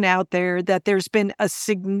observation out there that there's been a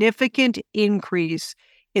significant increase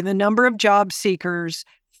in the number of job seekers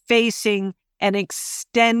facing an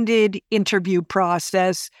extended interview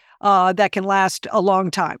process that can last a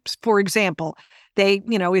long time. For example,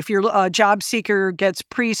 if your job seeker gets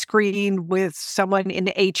pre-screened with someone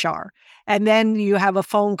in HR, and then you have a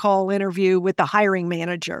phone call interview with the hiring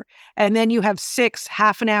manager, and then you have 6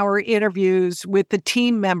 half-an-hour interviews with the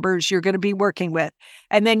team members you're going to be working with,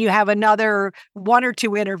 and then you have another 1 or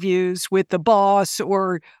 2 interviews with the boss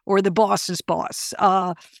or the boss's boss.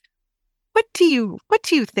 What do you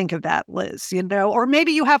think of that, Liz? Or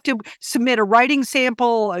maybe you have to submit a writing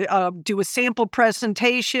sample, do a sample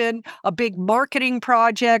presentation, a big marketing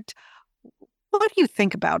project. What do you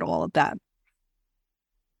think about all of that?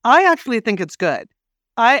 I actually think it's good.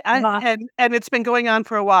 I Uh, and it's been going on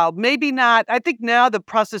for a while. Maybe not. I think now the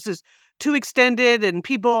process is too extended and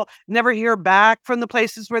people never hear back from the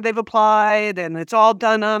places where they've applied and it's all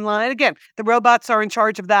done online. Again, the robots are in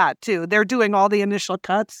charge of that too. They're doing all the initial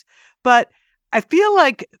cuts. But I feel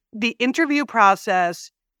like the interview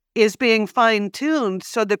process is being fine-tuned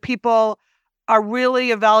so that people are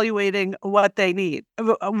really evaluating what they need.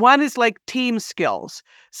 One is like team skills.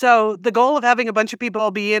 So the goal of having a bunch of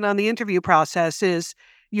people be in on the interview process is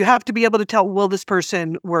you have to be able to tell, will this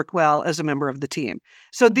person work well as a member of the team?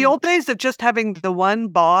 So the old days of just having the one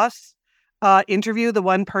boss interview the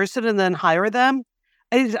one person and then hire them,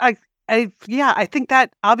 I think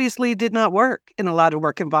that obviously did not work in a lot of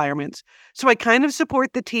work environments. So I kind of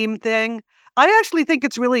support the team thing. I actually think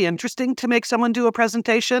it's really interesting to make someone do a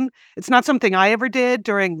presentation. It's not something I ever did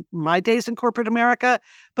during my days in corporate America.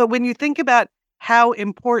 But when you think about how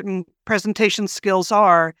important presentation skills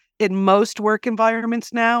are in most work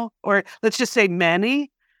environments now, or let's just say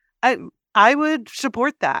many, I would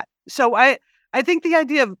support that. So I think the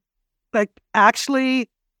idea of like actually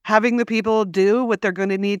having the people do what they're going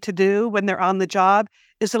to need to do when they're on the job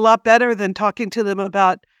is a lot better than talking to them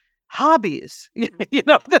about hobbies.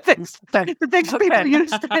 The things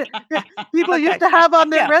people used to have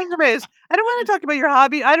on their resumes. I don't want to talk about your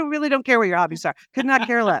hobby. I don't care what your hobbies are. Could not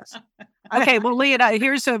care less. Okay, well, Leah,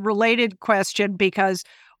 here's a related question because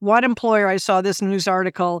one employer, I saw this news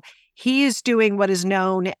article, he is doing what is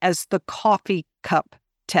known as the coffee cup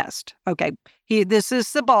test. Okay, this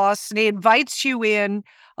is the boss, and he invites you in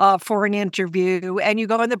for an interview, and you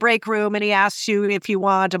go in the break room, and he asks you if you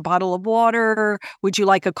want a bottle of water, would you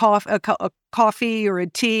like a coffee or a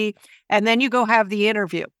tea, and then you go have the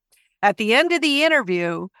interview. At the end of the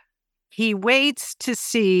interview, he waits to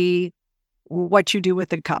see what you do with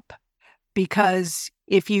the cup. Because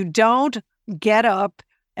if you don't get up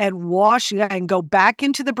and wash and go back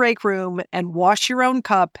into the break room and wash your own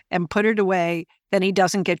cup and put it away, then he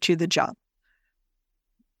doesn't get you the job.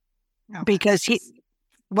 Oh, because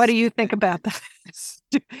what do you think about that?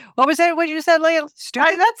 What was that? What you said, Leah?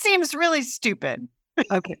 That seems really stupid.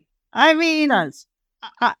 Okay. I mean,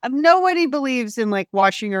 nobody believes in like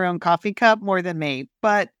washing your own coffee cup more than me,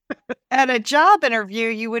 but at a job interview,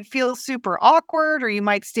 you would feel super awkward, or you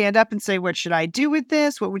might stand up and say, what should I do with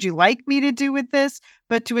this? What would you like me to do with this?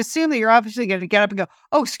 But to assume that you're obviously going to get up and go,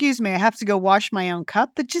 oh, excuse me, I have to go wash my own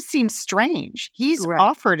cup. That just seems strange. He's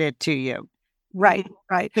offered it to you. Right.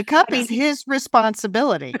 The cup is his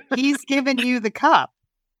responsibility. He's given you the cup.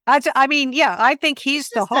 I think he's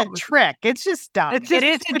the host. It's a trick. It's just dumb.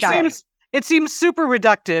 It seems super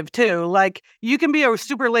reductive, too. Like, you can be a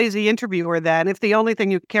super lazy interviewer then if the only thing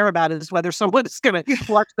you care about is whether someone is going to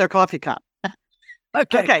wash their coffee cup.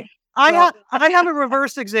 Okay. I have a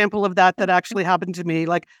reverse example of that actually happened to me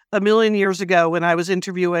like a million years ago when I was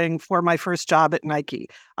interviewing for my first job at Nike.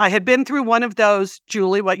 I had been through one of those,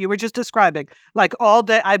 Julie, what you were just describing, like all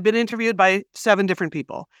day. I've been interviewed by 7 different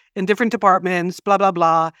people in different departments, blah, blah,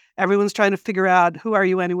 blah. Everyone's trying to figure out who are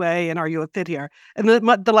you anyway and are you a fit here? And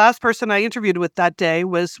the last person I interviewed with that day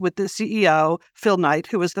was with the CEO, Phil Knight,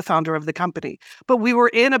 who was the founder of the company. But we were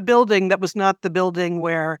in a building that was not the building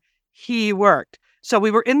where he worked. So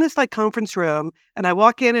we were in this like conference room and I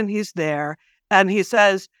walk in and he's there and he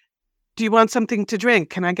says, do you want something to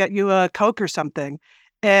drink? Can I get you a Coke or something?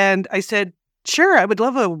 And I said, sure, I would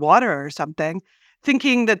love a water or something,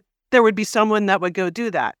 thinking that there would be someone that would go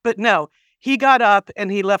do that. But no, he got up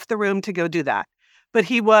and he left the room to go do that. But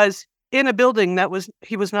he was in a building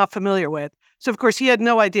he was not familiar with. So of course he had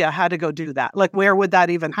no idea how to go do that. Like where would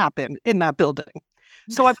that even happen in that building?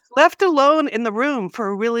 So I was left alone in the room for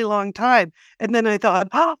a really long time. And then I thought,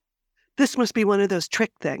 this must be one of those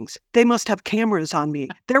trick things. They must have cameras on me.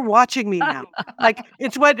 They're watching me now. Like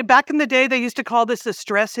it's what back in the day, they used to call this a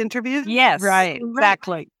stress interview. Yes, right.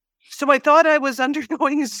 Exactly. So I thought I was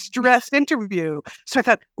undergoing a stress interview. So I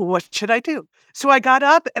thought, what should I do? So I got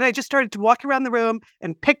up and I just started to walk around the room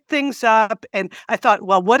and pick things up. And I thought,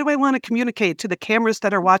 well, what do I want to communicate to the cameras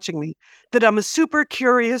that are watching me? That I'm a super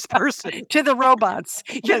curious person. To the robots.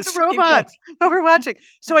 Yes, the robots who were watching.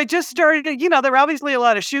 So I just started, there were obviously a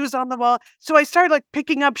lot of shoes on the wall. So I started like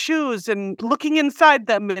picking up shoes and looking inside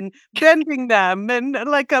them and bending them and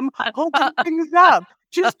like holding things up.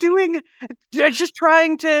 Just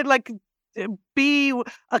trying to like be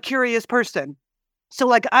a curious person. So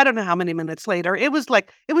like, I don't know how many minutes later, it was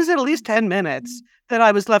at least 10 minutes that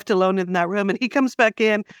I was left alone in that room. And he comes back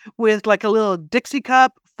in with like a little Dixie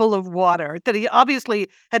cup full of water that he obviously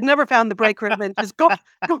had never found the break room and just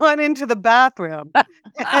gone into the bathroom.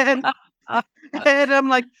 And I'm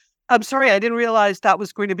like, I'm sorry, I didn't realize that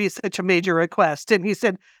was going to be such a major request. And he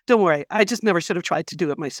said, don't worry, I just never should have tried to do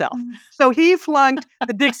it myself. So he flunked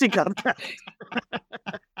the Dixie contract.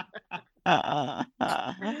 So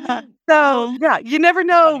yeah, you never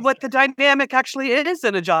know what the dynamic actually is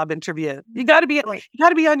in a job interview. You got to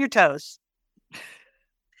be on your toes.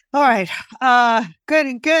 All right.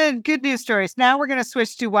 Good news stories. Now we're going to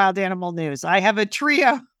switch to wild animal news. I have a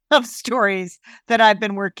trio of stories that I've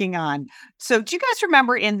been working on. So do you guys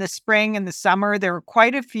remember in the spring and the summer, there were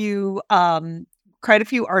quite a few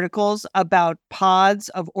articles about pods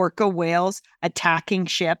of orca whales attacking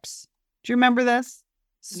ships? Do you remember this?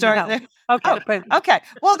 No. Okay.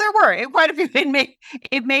 Well, there were quite a few.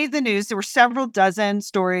 It made the news. There were several dozen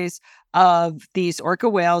stories of these orca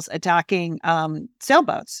whales attacking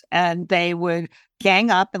sailboats, and they would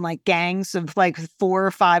gang up in like gangs of like 4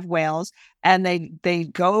 or 5 whales, and they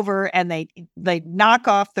go over and they knock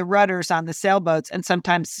off the rudders on the sailboats and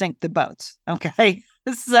sometimes sink the boats. Okay,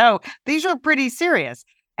 so these are pretty serious.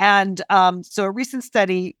 And so a recent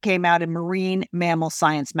study came out in Marine Mammal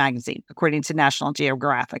Science magazine, according to National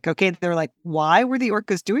Geographic. Okay, they're like, why were the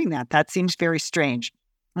orcas doing that? That seems very strange.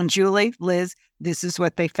 And Julie, Liz, this is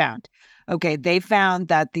what they found. Okay, they found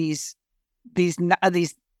that these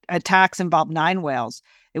attacks involved 9 whales.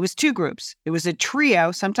 It was 2 groups. It was a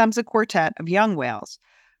trio, sometimes a quartet of young whales.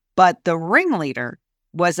 But the ringleader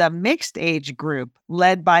was a mixed age group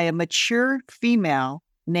led by a mature female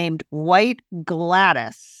named White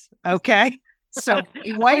Gladys. Okay. So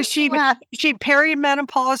Is she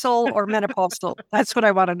perimenopausal or menopausal? That's what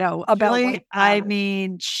I want to know about. Really? I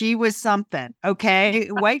mean, she was something. Okay.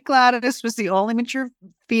 White Gladys was the only mature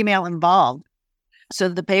female involved. So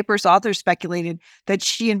the paper's authors speculated that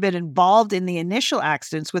she had been involved in the initial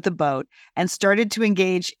accidents with the boat and started to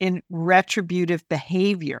engage in retributive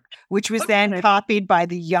behavior, which was then copied by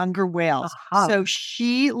the younger whales. So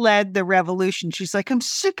she led the revolution. She's like, I'm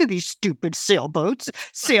sick of these stupid sailboats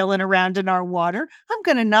sailing around in our water. I'm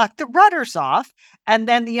going to knock the rudders off. And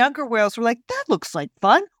then the younger whales were like, that looks like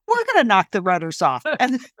fun. We're going to knock the rudders off.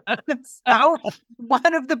 And so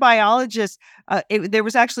one of the biologists, there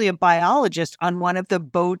was actually a biologist on one of the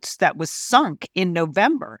boats that was sunk in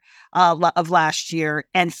November of last year.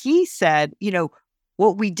 And he said,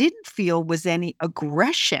 what we didn't feel was any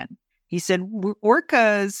aggression. He said,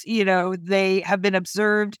 orcas, they have been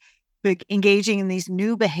observed engaging in these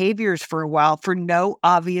new behaviors for a while for no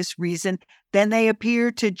obvious reason. Then they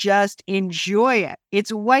appear to just enjoy it.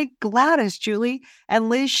 It's White Gladys, Julie, and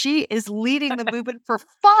Liz. She is leading the movement for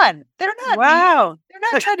fun. They're not. Wow. They're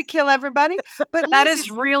not trying to kill everybody. But that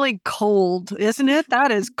is really cold, isn't it?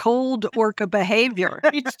 That is cold orca behavior.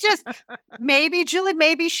 It's just maybe, Julie,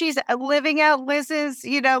 maybe she's living out Liz's,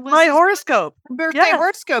 my horoscope. Birthday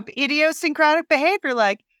horoscope, idiosyncratic behavior.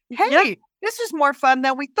 Like, hey, this is more fun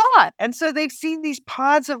than we thought. And so they've seen these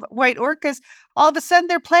pods of white orcas. All of a sudden,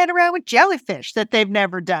 they're playing around with jellyfish that they've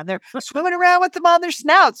never done. They're swimming around with them on their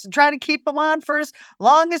snouts and trying to keep them on for as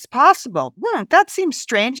long as possible. That seems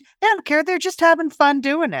strange. They don't care. They're just having fun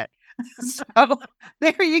doing it. So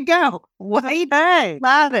there you go. White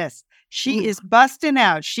Gladys. She is busting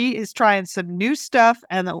out. She is trying some new stuff,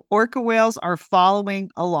 and the orca whales are following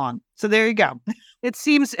along. So there you go. It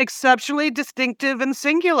seems exceptionally distinctive and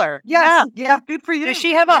singular. Yes. Yeah. Good for you. Does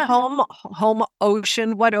she have a home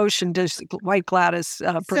ocean? What ocean does White Gladys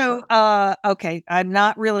prefer? So, okay, I'm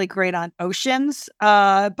not really great on oceans,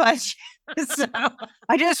 but so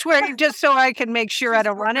I just swear, just so I can make sure I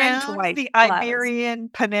don't run into White the Gladys. Iberian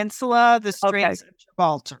Peninsula, the Straits of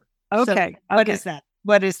Gibraltar. Okay. So what is that?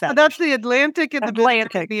 What is that? That's the Atlantic and the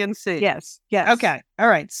Caribbean Sea. Yes. Okay. All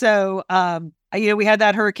right. So, we had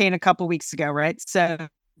that hurricane a couple weeks ago, right? So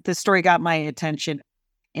the story got my attention.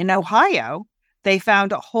 In Ohio, they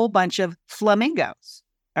found a whole bunch of flamingos.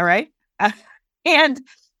 All right. And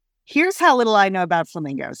here's how little I know about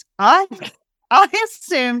flamingos. I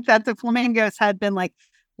assumed that the flamingos had been like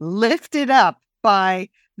lifted up by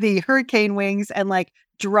the hurricane wings and like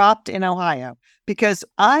dropped in Ohio, because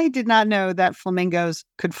I did not know that flamingos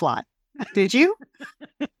could fly. Did you?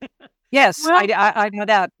 Yes, well, I know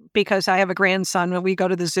that because I have a grandson and we go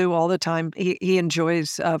to the zoo all the time. He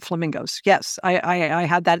enjoys flamingos. Yes, I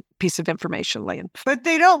had that piece of information, Lian. But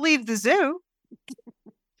they don't leave the zoo,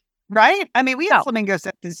 right? I mean, we have flamingos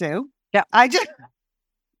at the zoo. Yeah.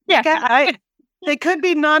 They could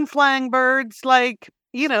be non-flying birds like,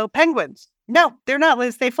 penguins. No, they're not,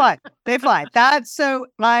 Liz. They fly. That's so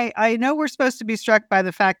I know we're supposed to be struck by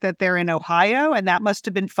the fact that they're in Ohio, and that must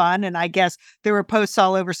have been fun. And I guess there were posts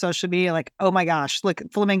all over social media like, oh my gosh, look,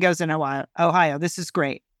 flamingos in Ohio. This is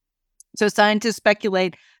great. So scientists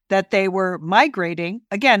speculate that they were migrating.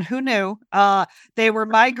 Again, who knew? They were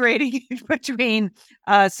migrating between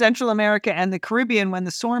Central America and the Caribbean when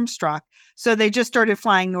the storm struck. So they just started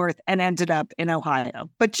flying north and ended up in Ohio.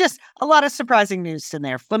 But just a lot of surprising news in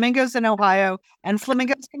there. Flamingos in Ohio, and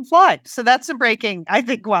flamingos can fly. So that's a breaking, I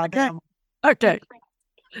think, wild animal. Okay.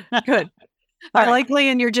 Good. I like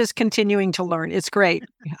Leanne, you're just continuing to learn. It's great.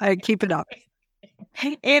 I keep it up.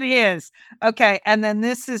 It is. Okay. And then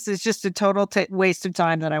this is just a total waste of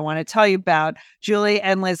time that I want to tell you about. Julie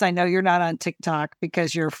and Liz, I know you're not on TikTok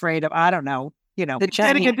because you're afraid of, I don't know,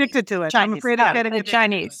 getting addicted to it. I'm afraid of getting the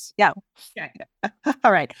Chinese. Yeah.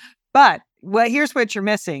 All right. But here's what you're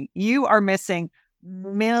missing. You are missing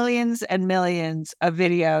millions and millions of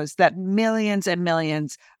videos that millions and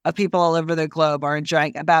millions of people all over the globe are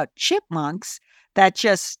enjoying about chipmunks that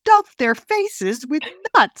just stuff their faces with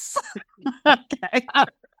nuts. Okay.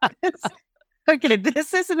 Okay,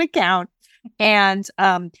 this is an account, and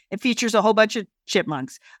it features a whole bunch of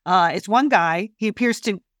chipmunks. It's one guy. He appears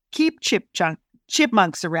to keep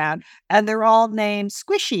chipmunks around, and they're all named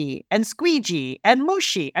Squishy and Squeegee and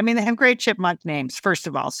Mushy. I mean, they have great chipmunk names, first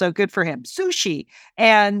of all, so good for him. Sushi.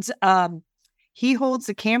 And he holds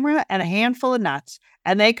a camera and a handful of nuts,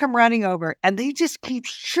 and they come running over, and they just keep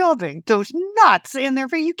shoving those nuts in their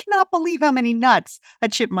face. You cannot believe how many nuts a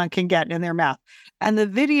chipmunk can get in their mouth. And the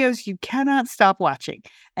videos you cannot stop watching.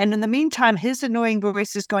 And in the meantime, his annoying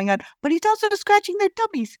voice is going on, but he's also scratching their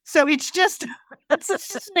tummies. So it's just an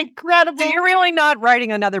incredible. So you're really not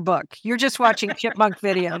writing another book. You're just watching chipmunk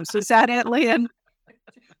videos. Is that it, Leanne?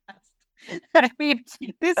 I mean,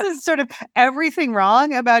 this is sort of everything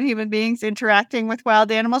wrong about human beings interacting with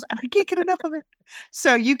wild animals, and I can't get enough of it.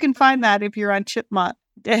 So you can find that if you're on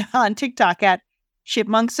TikTok at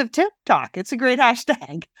Chipmunks of TikTok. It's a great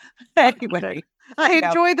hashtag. Anyway, I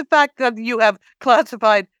enjoy the fact that you have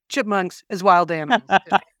classified chipmunks as wild animals.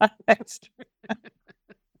 That's true.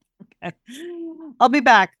 Okay. I'll be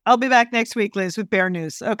back. I'll be back next week, Liz, with bear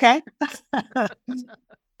news. Okay.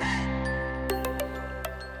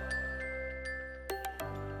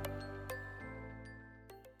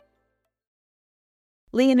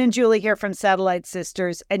 Leanne and Julie here from Satellite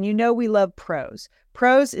Sisters, and you know we love Prose.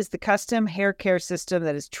 Prose is the custom hair care system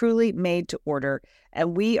that is truly made to order,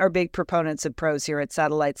 and we are big proponents of Prose here at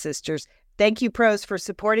Satellite Sisters. Thank you, Prose, for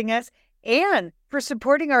supporting us and for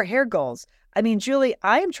supporting our hair goals. I mean, Julie,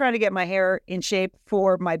 I am trying to get my hair in shape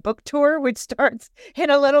for my book tour, which starts in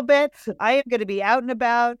a little bit. I am going to be out and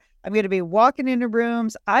about. I'm going to be walking into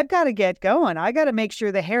rooms. I've got to get going. I got to make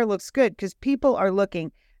sure the hair looks good because people are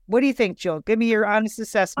looking. What do you think, Jill? Give me your honest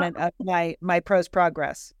assessment of my Prose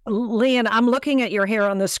progress. Leanne, I'm looking at your hair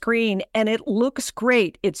on the screen, and it looks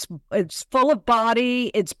great. It's full of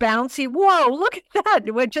body. It's bouncy. Whoa, look at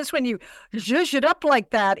that. Just when you zhuzh it up like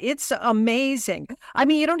that, it's amazing. I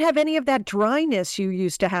mean, you don't have any of that dryness you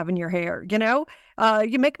used to have in your hair, You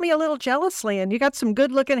make me a little jealous, Leanne. You got some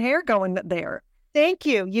good-looking hair going there. Thank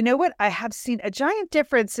you. You know what? I have seen a giant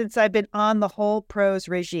difference since I've been on the whole Prose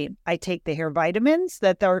regime. I take the hair vitamins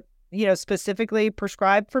that are, specifically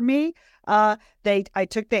prescribed for me. I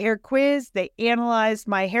took the hair quiz. They analyzed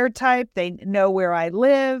my hair type. They know where I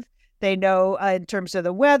live. They know in terms of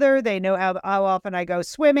the weather. They know how often I go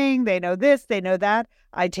swimming. They know this. They know that.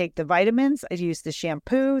 I take the vitamins. I use the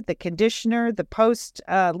shampoo, the conditioner, the post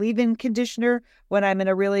leave-in conditioner when I'm in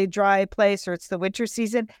a really dry place or it's the winter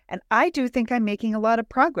season. And I do think I'm making a lot of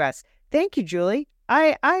progress. Thank you, Julie.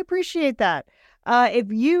 I appreciate that.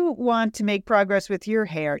 If you want to make progress with your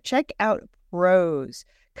hair, check out Prose.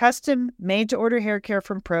 Custom made-to-order hair care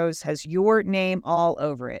from Prose has your name all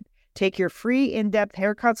over it. Take your free in-depth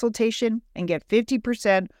hair consultation and get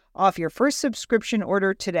 50% off your first subscription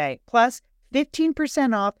order today. Plus,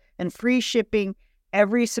 15% off and free shipping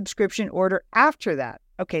every subscription order after that.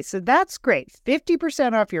 Okay, so that's great.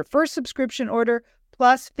 50% off your first subscription order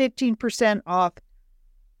plus 15% off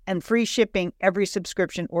and free shipping every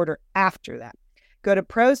subscription order after that. Go to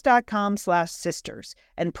prose.com/sisters.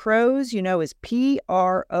 And Prose, is Prose.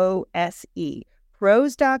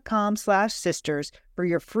 Prose.com/sisters for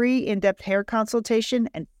your free in-depth hair consultation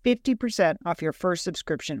and 50% off your first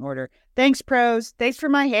subscription order. Thanks, Prose. Thanks for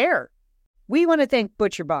my hair. We want to thank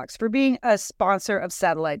ButcherBox for being a sponsor of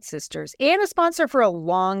Satellite Sisters and a sponsor for a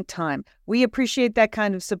long time. We appreciate that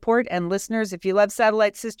kind of support. And listeners, if you love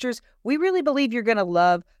Satellite Sisters, we really believe you're going to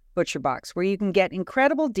love ButcherBox, where you can get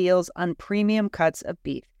incredible deals on premium cuts of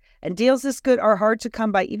beef. And deals this good are hard to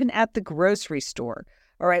come by even at the grocery store.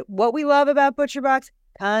 All right, what we love about ButcherBox?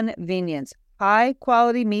 Convenience. High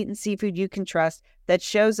quality meat and seafood you can trust that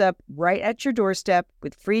shows up right at your doorstep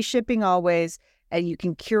with free shipping always. And you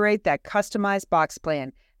can curate that customized box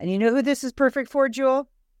plan. And you know who this is perfect for, Jewel?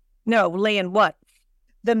 No, Lynn, what?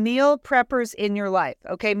 The meal preppers in your life.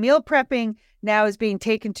 Okay, meal prepping now is being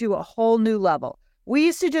taken to a whole new level. We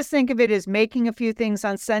used to just think of it as making a few things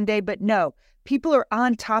on Sunday, but no, people are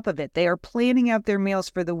on top of it. They are planning out their meals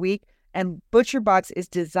for the week, and ButcherBox is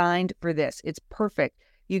designed for this. It's perfect.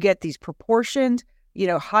 You get these proportioned,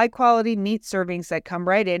 high quality meat servings that come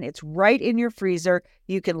right in. It's right in your freezer.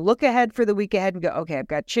 You can look ahead for the week ahead and go, okay, I've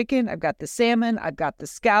got chicken, I've got the salmon, I've got the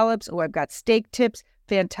scallops, I've got steak tips.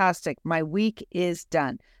 Fantastic. My week is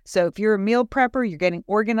done. So if you're a meal prepper, you're getting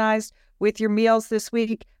organized with your meals this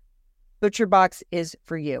week, ButcherBox is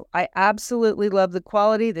for you. I absolutely love the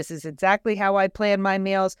quality. This is exactly how I plan my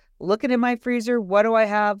meals. Looking in my freezer, what do I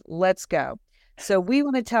have? Let's go. So we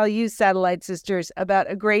want to tell you, Satellite Sisters,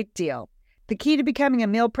 about a great deal. The key to becoming a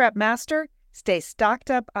meal prep master? Stay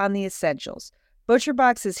stocked up on the essentials.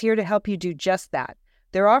 ButcherBox is here to help you do just that.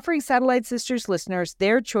 They're offering Satellite Sisters listeners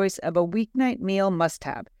their choice of a weeknight meal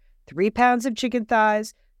must-have. 3 pounds of chicken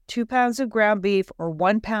thighs, 2 pounds of ground beef, or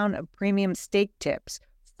 1 pound of premium steak tips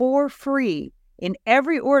for free in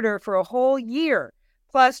every order for a whole year,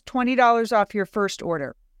 plus $20 off your first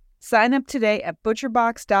order. Sign up today at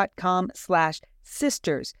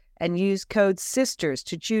butcherbox.com/sisters and use code SISTERS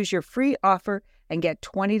to choose your free offer and get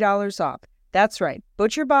 $20 off. That's right,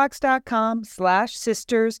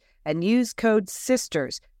 butcherbox.com/sisters and use code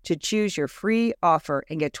SISTERS to choose your free offer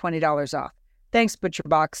and get $20 off. Thanks,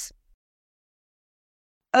 ButcherBox.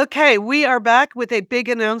 Okay, we are back with a big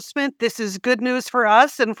announcement. This is good news for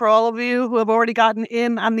us and for all of you who have already gotten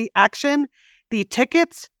in on the action. The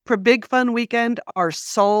tickets for Big Fun Weekend are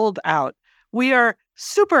sold out. We are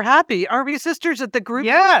super happy, aren't we, sisters, at the group?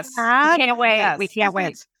 Yes. We can't wait. Yes. We can't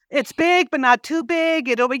wait. It's big, but not too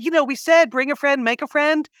big. We said bring a friend, make a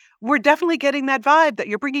friend. We're definitely getting that vibe that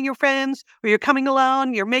you're bringing your friends, or you're coming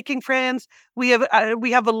alone, you're making friends. We have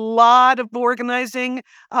a lot of organizing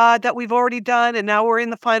that we've already done, and now we're in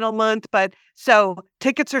the final month. But so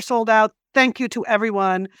tickets are sold out. Thank you to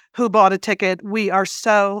everyone who bought a ticket. We are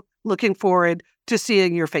so looking forward to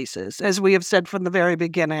seeing your faces. As we have said from the very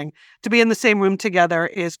beginning, to be in the same room together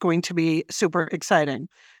is going to be super exciting.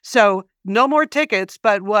 So no more tickets,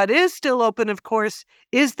 but what is still open, of course,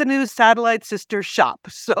 is the new Satellite Sisters shop.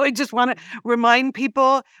 So I just want to remind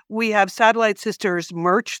people we have Satellite Sisters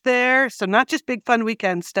merch there. So not just Big Fun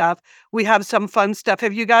Weekend stuff. We have some fun stuff.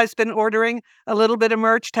 Have you guys been ordering a little bit of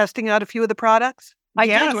merch, testing out a few of the products? I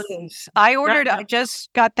did. I ordered, I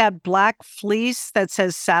just got that black fleece that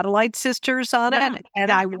says Satellite Sisters on it, and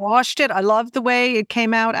I washed it. I love the way it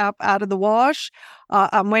came out of the wash.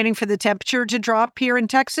 I'm waiting for the temperature to drop here in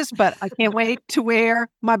Texas, but I can't wait to wear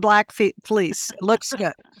my black fleece. It looks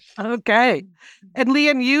good. Okay. And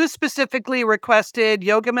Leanne, you specifically requested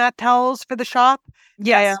yoga mat towels for the shop.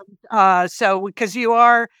 Yes. So because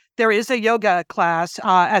there is a yoga class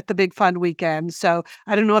at the Big Fun Weekend. So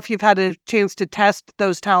I don't know if you've had a chance to test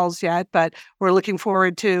those towels yet, but we're looking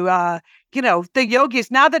forward to, the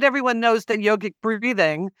yogis. Now that everyone knows that yogic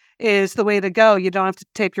breathing is the way to go, you don't have to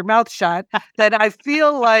tape your mouth shut, that I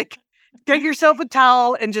feel like get yourself a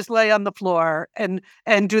towel and just lay on the floor and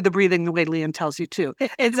do the breathing the way Leanne tells you to.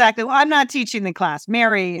 Exactly. Well, I'm not teaching the class.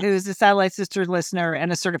 Mary, who's a Satellite Sister listener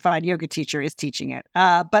and a certified yoga teacher, is teaching it.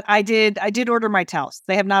 But I did order my towels.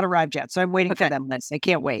 They have not arrived yet, so I'm waiting for them, Liz. I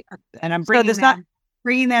can't wait. And I'm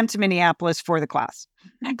bringing them to Minneapolis for the class.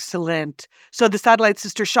 Excellent. So the Satellite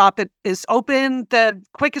Sister shop is open. The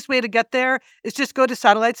quickest way to get there is just go to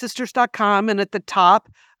satellitesisters.com, and at the top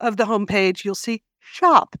of the homepage, you'll see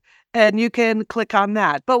shop. And you can click on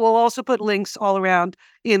that. But we'll also put links all around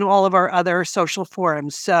in all of our other social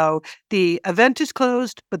forums. So the event is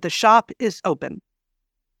closed, but the shop is open.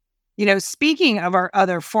 Speaking of our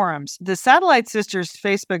other forums, the Satellite Sisters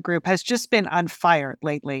Facebook group has just been on fire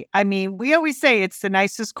lately. I mean, we always say it's the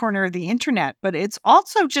nicest corner of the internet, but it's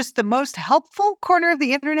also just the most helpful corner of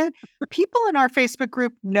the internet. People in our Facebook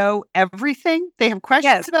group know everything. They have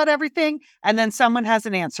questions about everything, and then someone has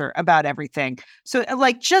an answer about everything. So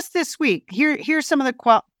like just this week, here's some of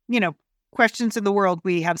the questions in the world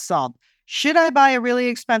we have solved. Should I buy a really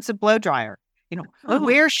expensive blow dryer?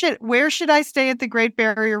 Where should I stay at the Great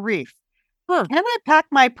Barrier Reef? Can I pack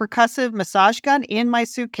my percussive massage gun in my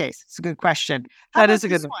suitcase? It's a good question. That is a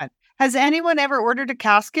good one. Has anyone ever ordered a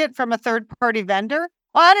casket from a third-party vendor?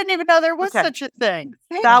 Oh, I didn't even know there was such a thing.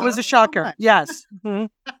 That was a shocker. Yes. Mm-hmm.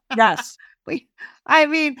 Yes.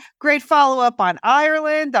 Great follow-up on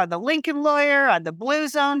Ireland, on the Lincoln Lawyer, on the Blue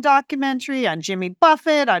Zone documentary, on Jimmy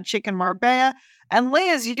Buffett, on Chicken Marbella. And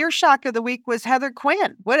Liz, your shock of the week was Heather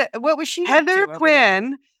Quinn. What was she? Heather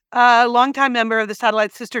Quinn, a longtime member of the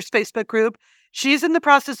Satellite Sisters Facebook group. She's in the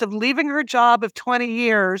process of leaving her job of 20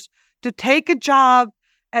 years to take a job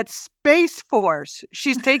at Space Force.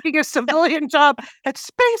 She's taking a civilian job at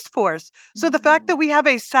Space Force. So the fact that we have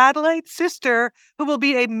a satellite sister who will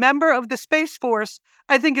be a member of the Space Force,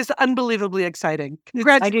 I think is unbelievably exciting.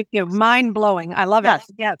 I do too. Mind blowing. I love it.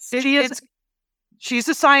 Yes. She's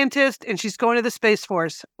a scientist and she's going to the Space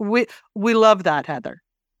Force. We love that, Heather.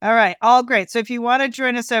 All right. All great. So if you want to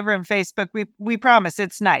join us over on Facebook, we promise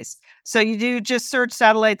it's nice. So you do just search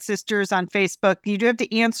Satellite Sisters on Facebook. You do have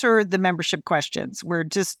to answer the membership questions. We're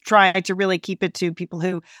just trying to really keep it to people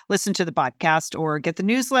who listen to the podcast or get the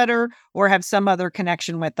newsletter or have some other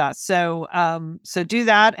connection with us. So do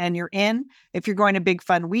that and you're in. If you're going to Big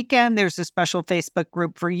Fun Weekend, there's a special Facebook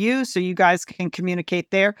group for you so you guys can communicate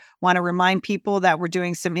there. Want to remind people that we're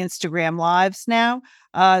doing some Instagram lives now.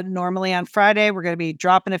 Normally on Friday, we're going to be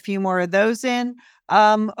dropping a few more of those in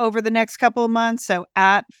over the next couple of months. So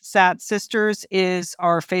at Sat Sisters is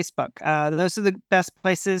our Facebook. Those are the best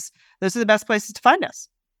places. Those are the best places to find us.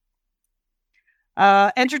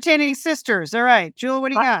 Entertaining Sisters. All right, Jewel, what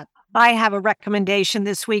do you got? I have a recommendation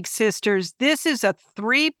this week, sisters. This is a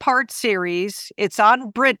 3-part series. It's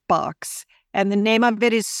on BritBox, and the name of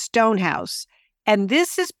it is Stonehouse. And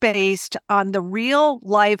this is based on the real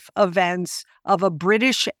life events of a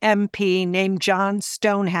British MP named John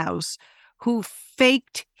Stonehouse, who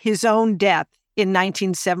faked his own death in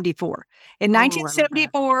 1974. In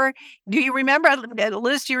 1974, do you remember,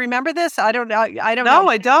 Liz, do you remember this? I don't know. I don't know. No,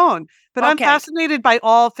 I don't. But I'm fascinated by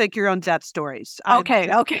all fake your own death stories. Okay.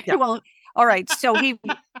 Yeah. Well, all right. So he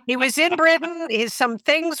was in Britain. Some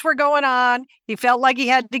things were going on. He felt like he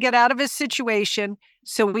had to get out of his situation.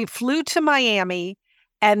 So we flew to Miami,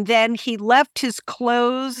 and then he left his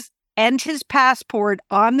clothes and his passport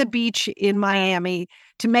on the beach in Miami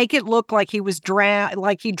to make it look like he was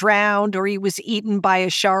drowned or he was eaten by a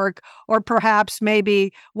shark, or perhaps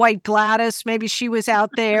maybe White Gladys, maybe she was out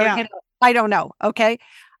there. Yeah. You know, I don't know. Okay.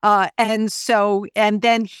 And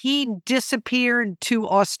then he disappeared to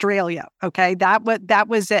Australia. Okay. That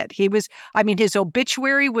was it. His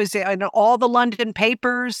obituary was in all the London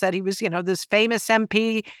papers that he was, this famous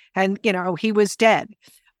MP, and, he was dead.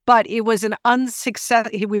 But it was he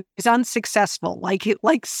was unsuccessful.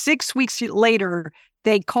 Like 6 weeks later,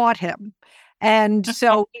 they caught him. And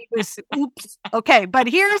so he was, oops. Okay. But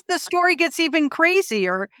here's the story gets even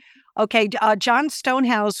crazier. Okay. John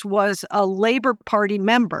Stonehouse was a Labor Party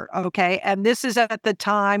member. Okay. And this is at the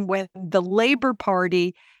time when the Labor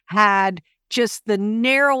Party had just the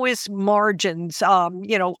narrowest margins,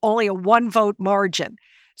 only a 1-vote margin.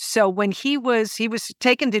 So when he was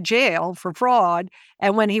taken to jail for fraud,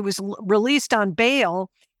 and when he was released on bail,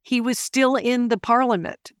 he was still in the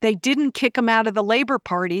parliament. They didn't kick him out of the Labor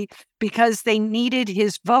Party because they needed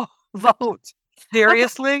his vote.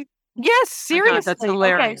 Seriously? Yes, seriously. God, that's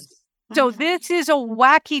hilarious. Okay. So this is a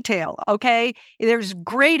wacky tale, okay? There's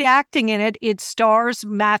great acting in it. It stars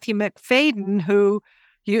Matthew McFadden, who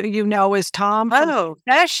you know as Tom from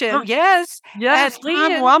Succession. Yes. Yes,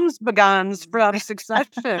 Tom Wamsbagans from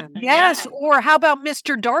Succession. Yes. Or how about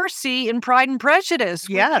Mr. Darcy in Pride and Prejudice?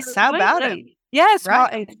 Yes, how about him? Yes,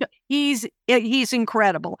 right. He's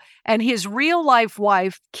incredible. And his real life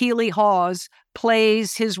wife, Keely Hawes,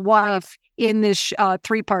 plays his wife in this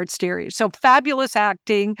 3-part series. So fabulous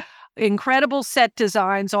acting, incredible set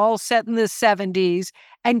designs, all set in the 70s,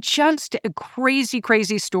 and just a crazy,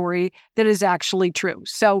 crazy story that is actually true.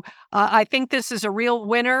 So I think this is a real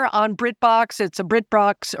winner on BritBox. It's a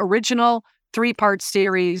BritBox original 3-part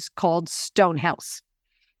series called Stonehouse.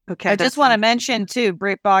 Okay. I just want to mention too,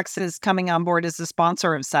 BritBox is coming on board as a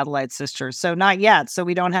sponsor of Satellite Sisters. So not yet. So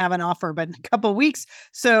we don't have an offer, but in a couple of weeks.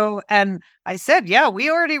 So, and I said, we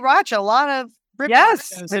already watch a lot of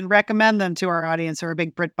BritBox shows and recommend them to our audience who are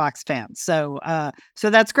big BritBox fans. So, so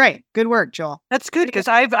that's great. Good work, Joel. That's good because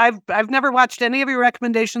I've never watched any of your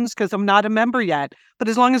recommendations because I'm not a member yet. But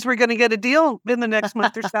as long as we're going to get a deal in the next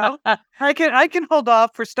month or so, I can hold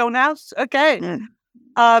off for Stonehouse. Okay.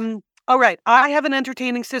 All right. I have an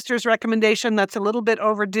Entertaining Sisters recommendation that's a little bit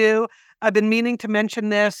overdue. I've been meaning to mention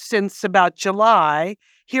this since about July.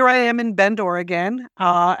 Here I am in Bend, Oregon,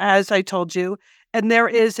 as I told you. And there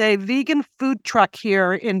is a vegan food truck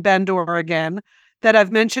here in Bend, Oregon that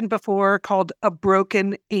I've mentioned before called A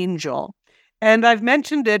Broken Angel. And I've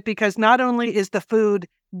mentioned it because not only is the food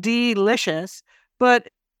delicious, but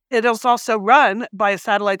it is also run by a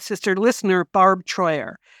Satellite Sister listener, Barb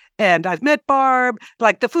Troyer. And I've met Barb.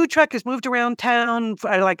 Like, the food truck has moved around town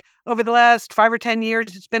over the last 5 or 10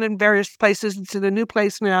 years. It's been in various places. It's in a new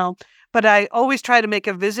place now. But I always try to make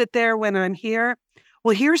a visit there when I'm here.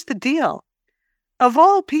 Well, here's the deal. Of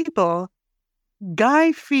all people,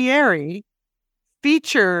 Guy Fieri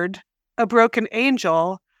featured A Broken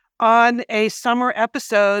Angel on a summer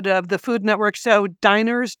episode of the Food Network show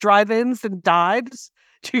Diners, Drive-Ins, and Dives.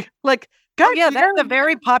 Like, Oh, yeah, that's a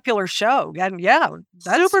very popular show. And yeah,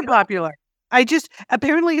 that's super popular.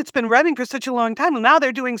 Apparently it's been running for such a long time. And now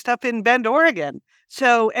they're doing stuff in Bend, Oregon.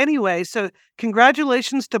 So anyway,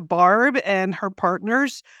 congratulations to Barb and her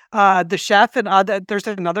partners, the chef, and there's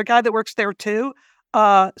another guy that works there too.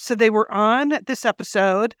 So they were on this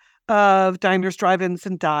episode of Diners, Drive-Ins,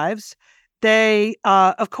 and Dives. They,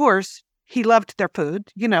 of course, he loved their food.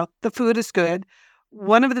 You know, the food is good.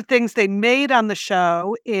 One of the things they made on the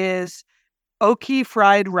show is oki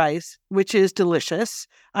fried rice, which is delicious.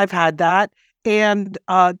 I've had that. And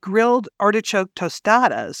grilled artichoke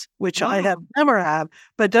tostadas, which I have never had.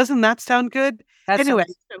 But doesn't that sound good? Anyway,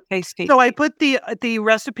 so tasty. So I put the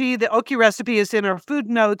recipe, the oki recipe is in our food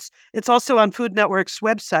notes. It's also on Food Network's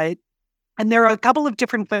website. And there are a couple of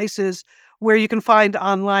different places where you can find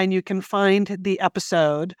online, you can find the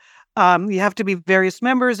episode. You have to be various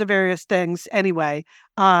members of various things. Anyway,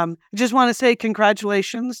 I just want to say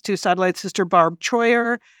congratulations to Satellite Sister Barb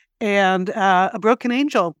Troyer and A Broken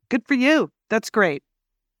Angel. Good for you. That's great.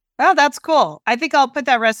 Oh, that's cool. I think I'll put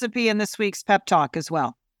that recipe in this week's pep talk as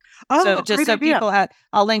well. Oh, so just so idea. people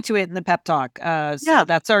I'll link to it in the pep talk. So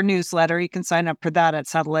that's our newsletter. You can sign up for that at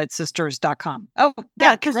satellitesisters.com. Oh,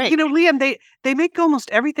 yeah, because Liam, they make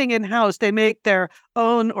almost everything in house. They make their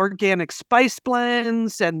own organic spice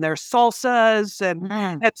blends and their salsas,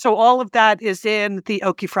 and so all of that is in the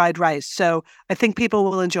oki fried rice. So I think people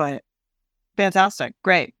will enjoy it. Fantastic,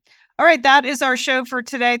 great. All right, that is our show for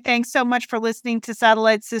today. Thanks so much for listening to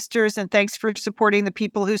Satellite Sisters, and thanks for supporting the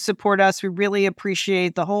people who support us. We really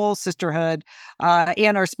appreciate the whole sisterhood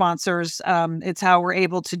and our sponsors. It's how we're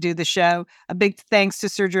able to do the show. A big thanks to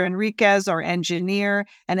Sergio Enriquez, our engineer,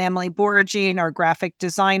 and Emily Boragine, our graphic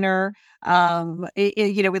designer.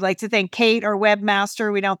 We'd like to thank Kate, our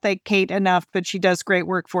webmaster. We don't thank Kate enough, but she does great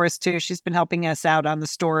work for us too. She's been helping us out on the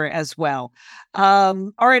store as well.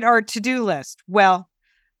 All right, our to-do list. Well,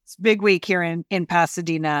 it's a big week here in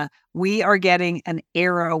Pasadena. We are getting an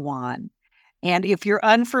Erewhon. And if you're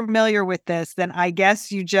unfamiliar with this, then I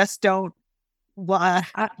guess you just don't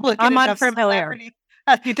I'm unfamiliar.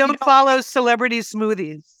 You don't follow celebrity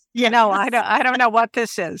smoothies. Yeah, no, I don't know what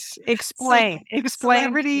this is. Explain.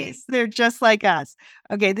 Celebrities, they're just like us.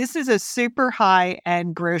 Okay, this is a super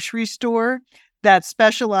high-end grocery store that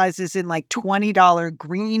specializes in like $20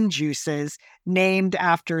 green juices named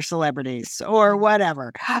after celebrities or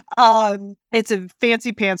whatever. It's a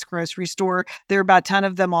fancy pants grocery store. There are about 10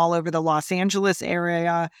 of them all over the Los Angeles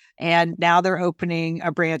area. And now they're opening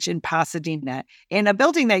a branch in Pasadena in a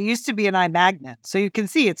building that used to be an iMagnet. So you can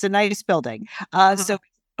see it's a nice building. So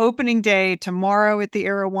opening day tomorrow at the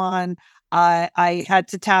Erewhon. I had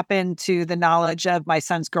to tap into the knowledge of my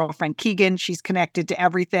son's girlfriend, Keegan. She's connected to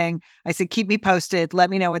everything. I said, keep me posted. Let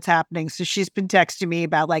me know what's happening. So she's been texting me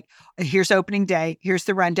about like, here's opening day. Here's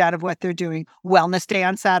the rundown of what they're doing. Wellness day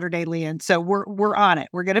on Saturday, Leanne. So we're on it.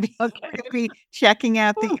 We're going to be checking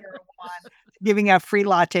out the Erewhon, giving out free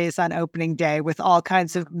lattes on opening day with all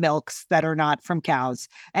kinds of milks that are not from cows.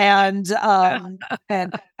 And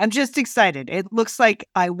I'm just excited. It looks like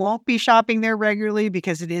I won't be shopping there regularly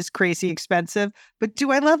because it is crazy expensive. But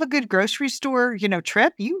do I love a good grocery store,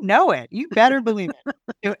 trip? You know it. You better believe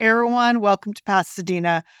it. Erewhon, welcome to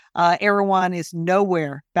Pasadena. Erewhon is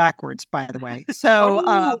nowhere backwards, by the way.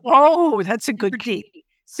 So, that's a good deep.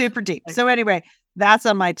 Super deep. So anyway, that's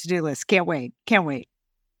on my to-do list. Can't wait.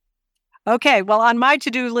 Okay, well, on my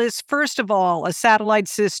to-do list, first of all, a Satellite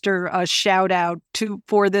Sister shout out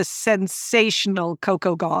for this sensational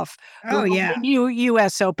Coco Gauff. Oh, yeah.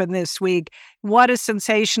 U.S. Open this week. What a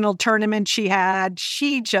sensational tournament she had.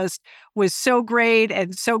 She just was so great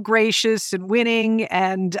and so gracious and winning,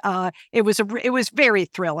 and it was very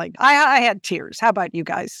thrilling. I had tears. How about you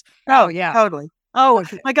guys? Oh, yeah. Totally. Oh,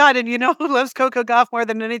 my God. And you know who loves Coco Gauff more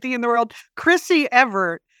than anything in the world? Chrissy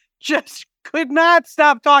Everett just could not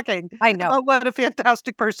stop talking. I know. About what a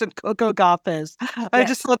fantastic person Coco Gauff is. I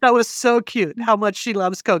just thought that was so cute, how much she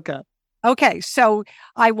loves Coco. Okay, so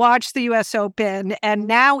I watched the U.S. Open, and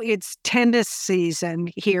now it's tennis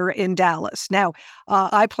season here in Dallas. Now,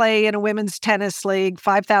 I play in a women's tennis league,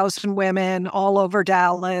 5,000 women all over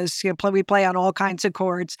Dallas. We play on all kinds of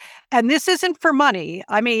courts. And this isn't for money.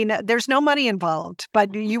 I mean, there's no money involved,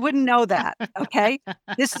 but you wouldn't know that, okay?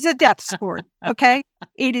 This is a death sport, okay?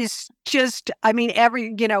 It is just,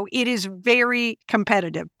 it is very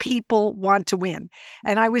competitive. People want to win.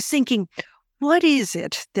 And I was thinking, what is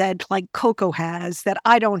it that like Coco has that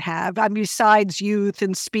I don't have? I mean, besides youth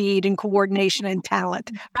and speed and coordination and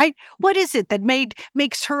talent, right? What is it that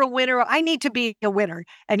makes her a winner? I need to be a winner.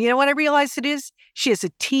 And you know what I realized it is? She has a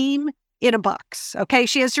team in a box. Okay.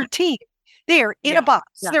 She has her team. They're in a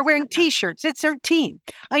box. Yeah. They're wearing T-shirts. It's their team.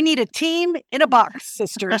 I need a team in a box,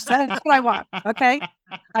 sisters. That's what I want. Okay.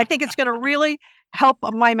 I think it's going to really help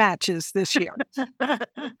my matches this year.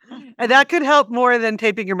 And that could help more than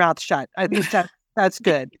taping your mouth shut. I think that's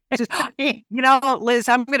good. Just, You know, Liz,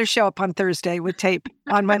 I'm going to show up on Thursday with tape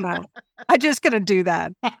on my mouth. I'm just going to do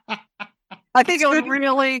that. I think it would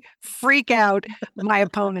really freak out my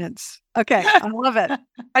opponents. Okay. I love it.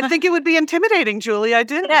 I think it would be intimidating, Julie. I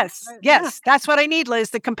did. Yes. That's what I need, Liz.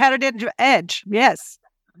 The competitive edge. Yes.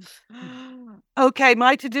 Okay,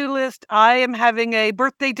 my to-do list. I am having a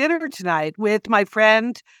birthday dinner tonight with my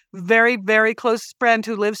friend, very, very close friend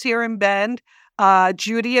who lives here in Bend.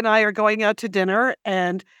 Judy and I are going out to dinner,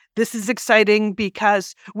 and this is exciting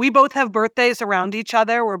because we both have birthdays around each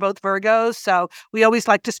other. We're both Virgos, so we always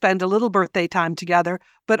like to spend a little birthday time together.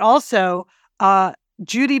 But also,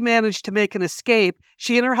 Judy managed to make an escape.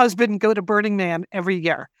 She and her husband go to Burning Man every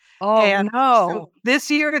year. Oh, And no. so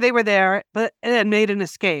this year they were there, and made an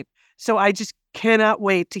escape. So I just cannot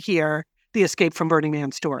wait to hear the Escape from Burning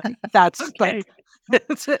Man story. That's Okay.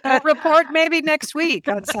 Report maybe next week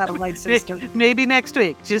on Satellite Sister. maybe next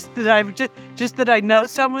week. Just that I know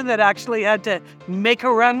someone that actually had to make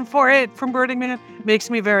a run for it from Burning Man makes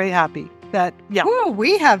me very happy. Ooh,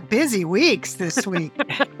 we have busy weeks this week.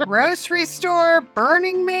 Grocery store,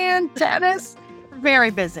 Burning Man, tennis.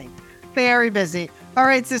 Very busy. Very busy. All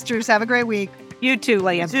right, sisters, have a great week. You too,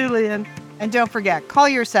 Liam. Julian. And don't forget, call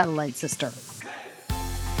your satellite sister.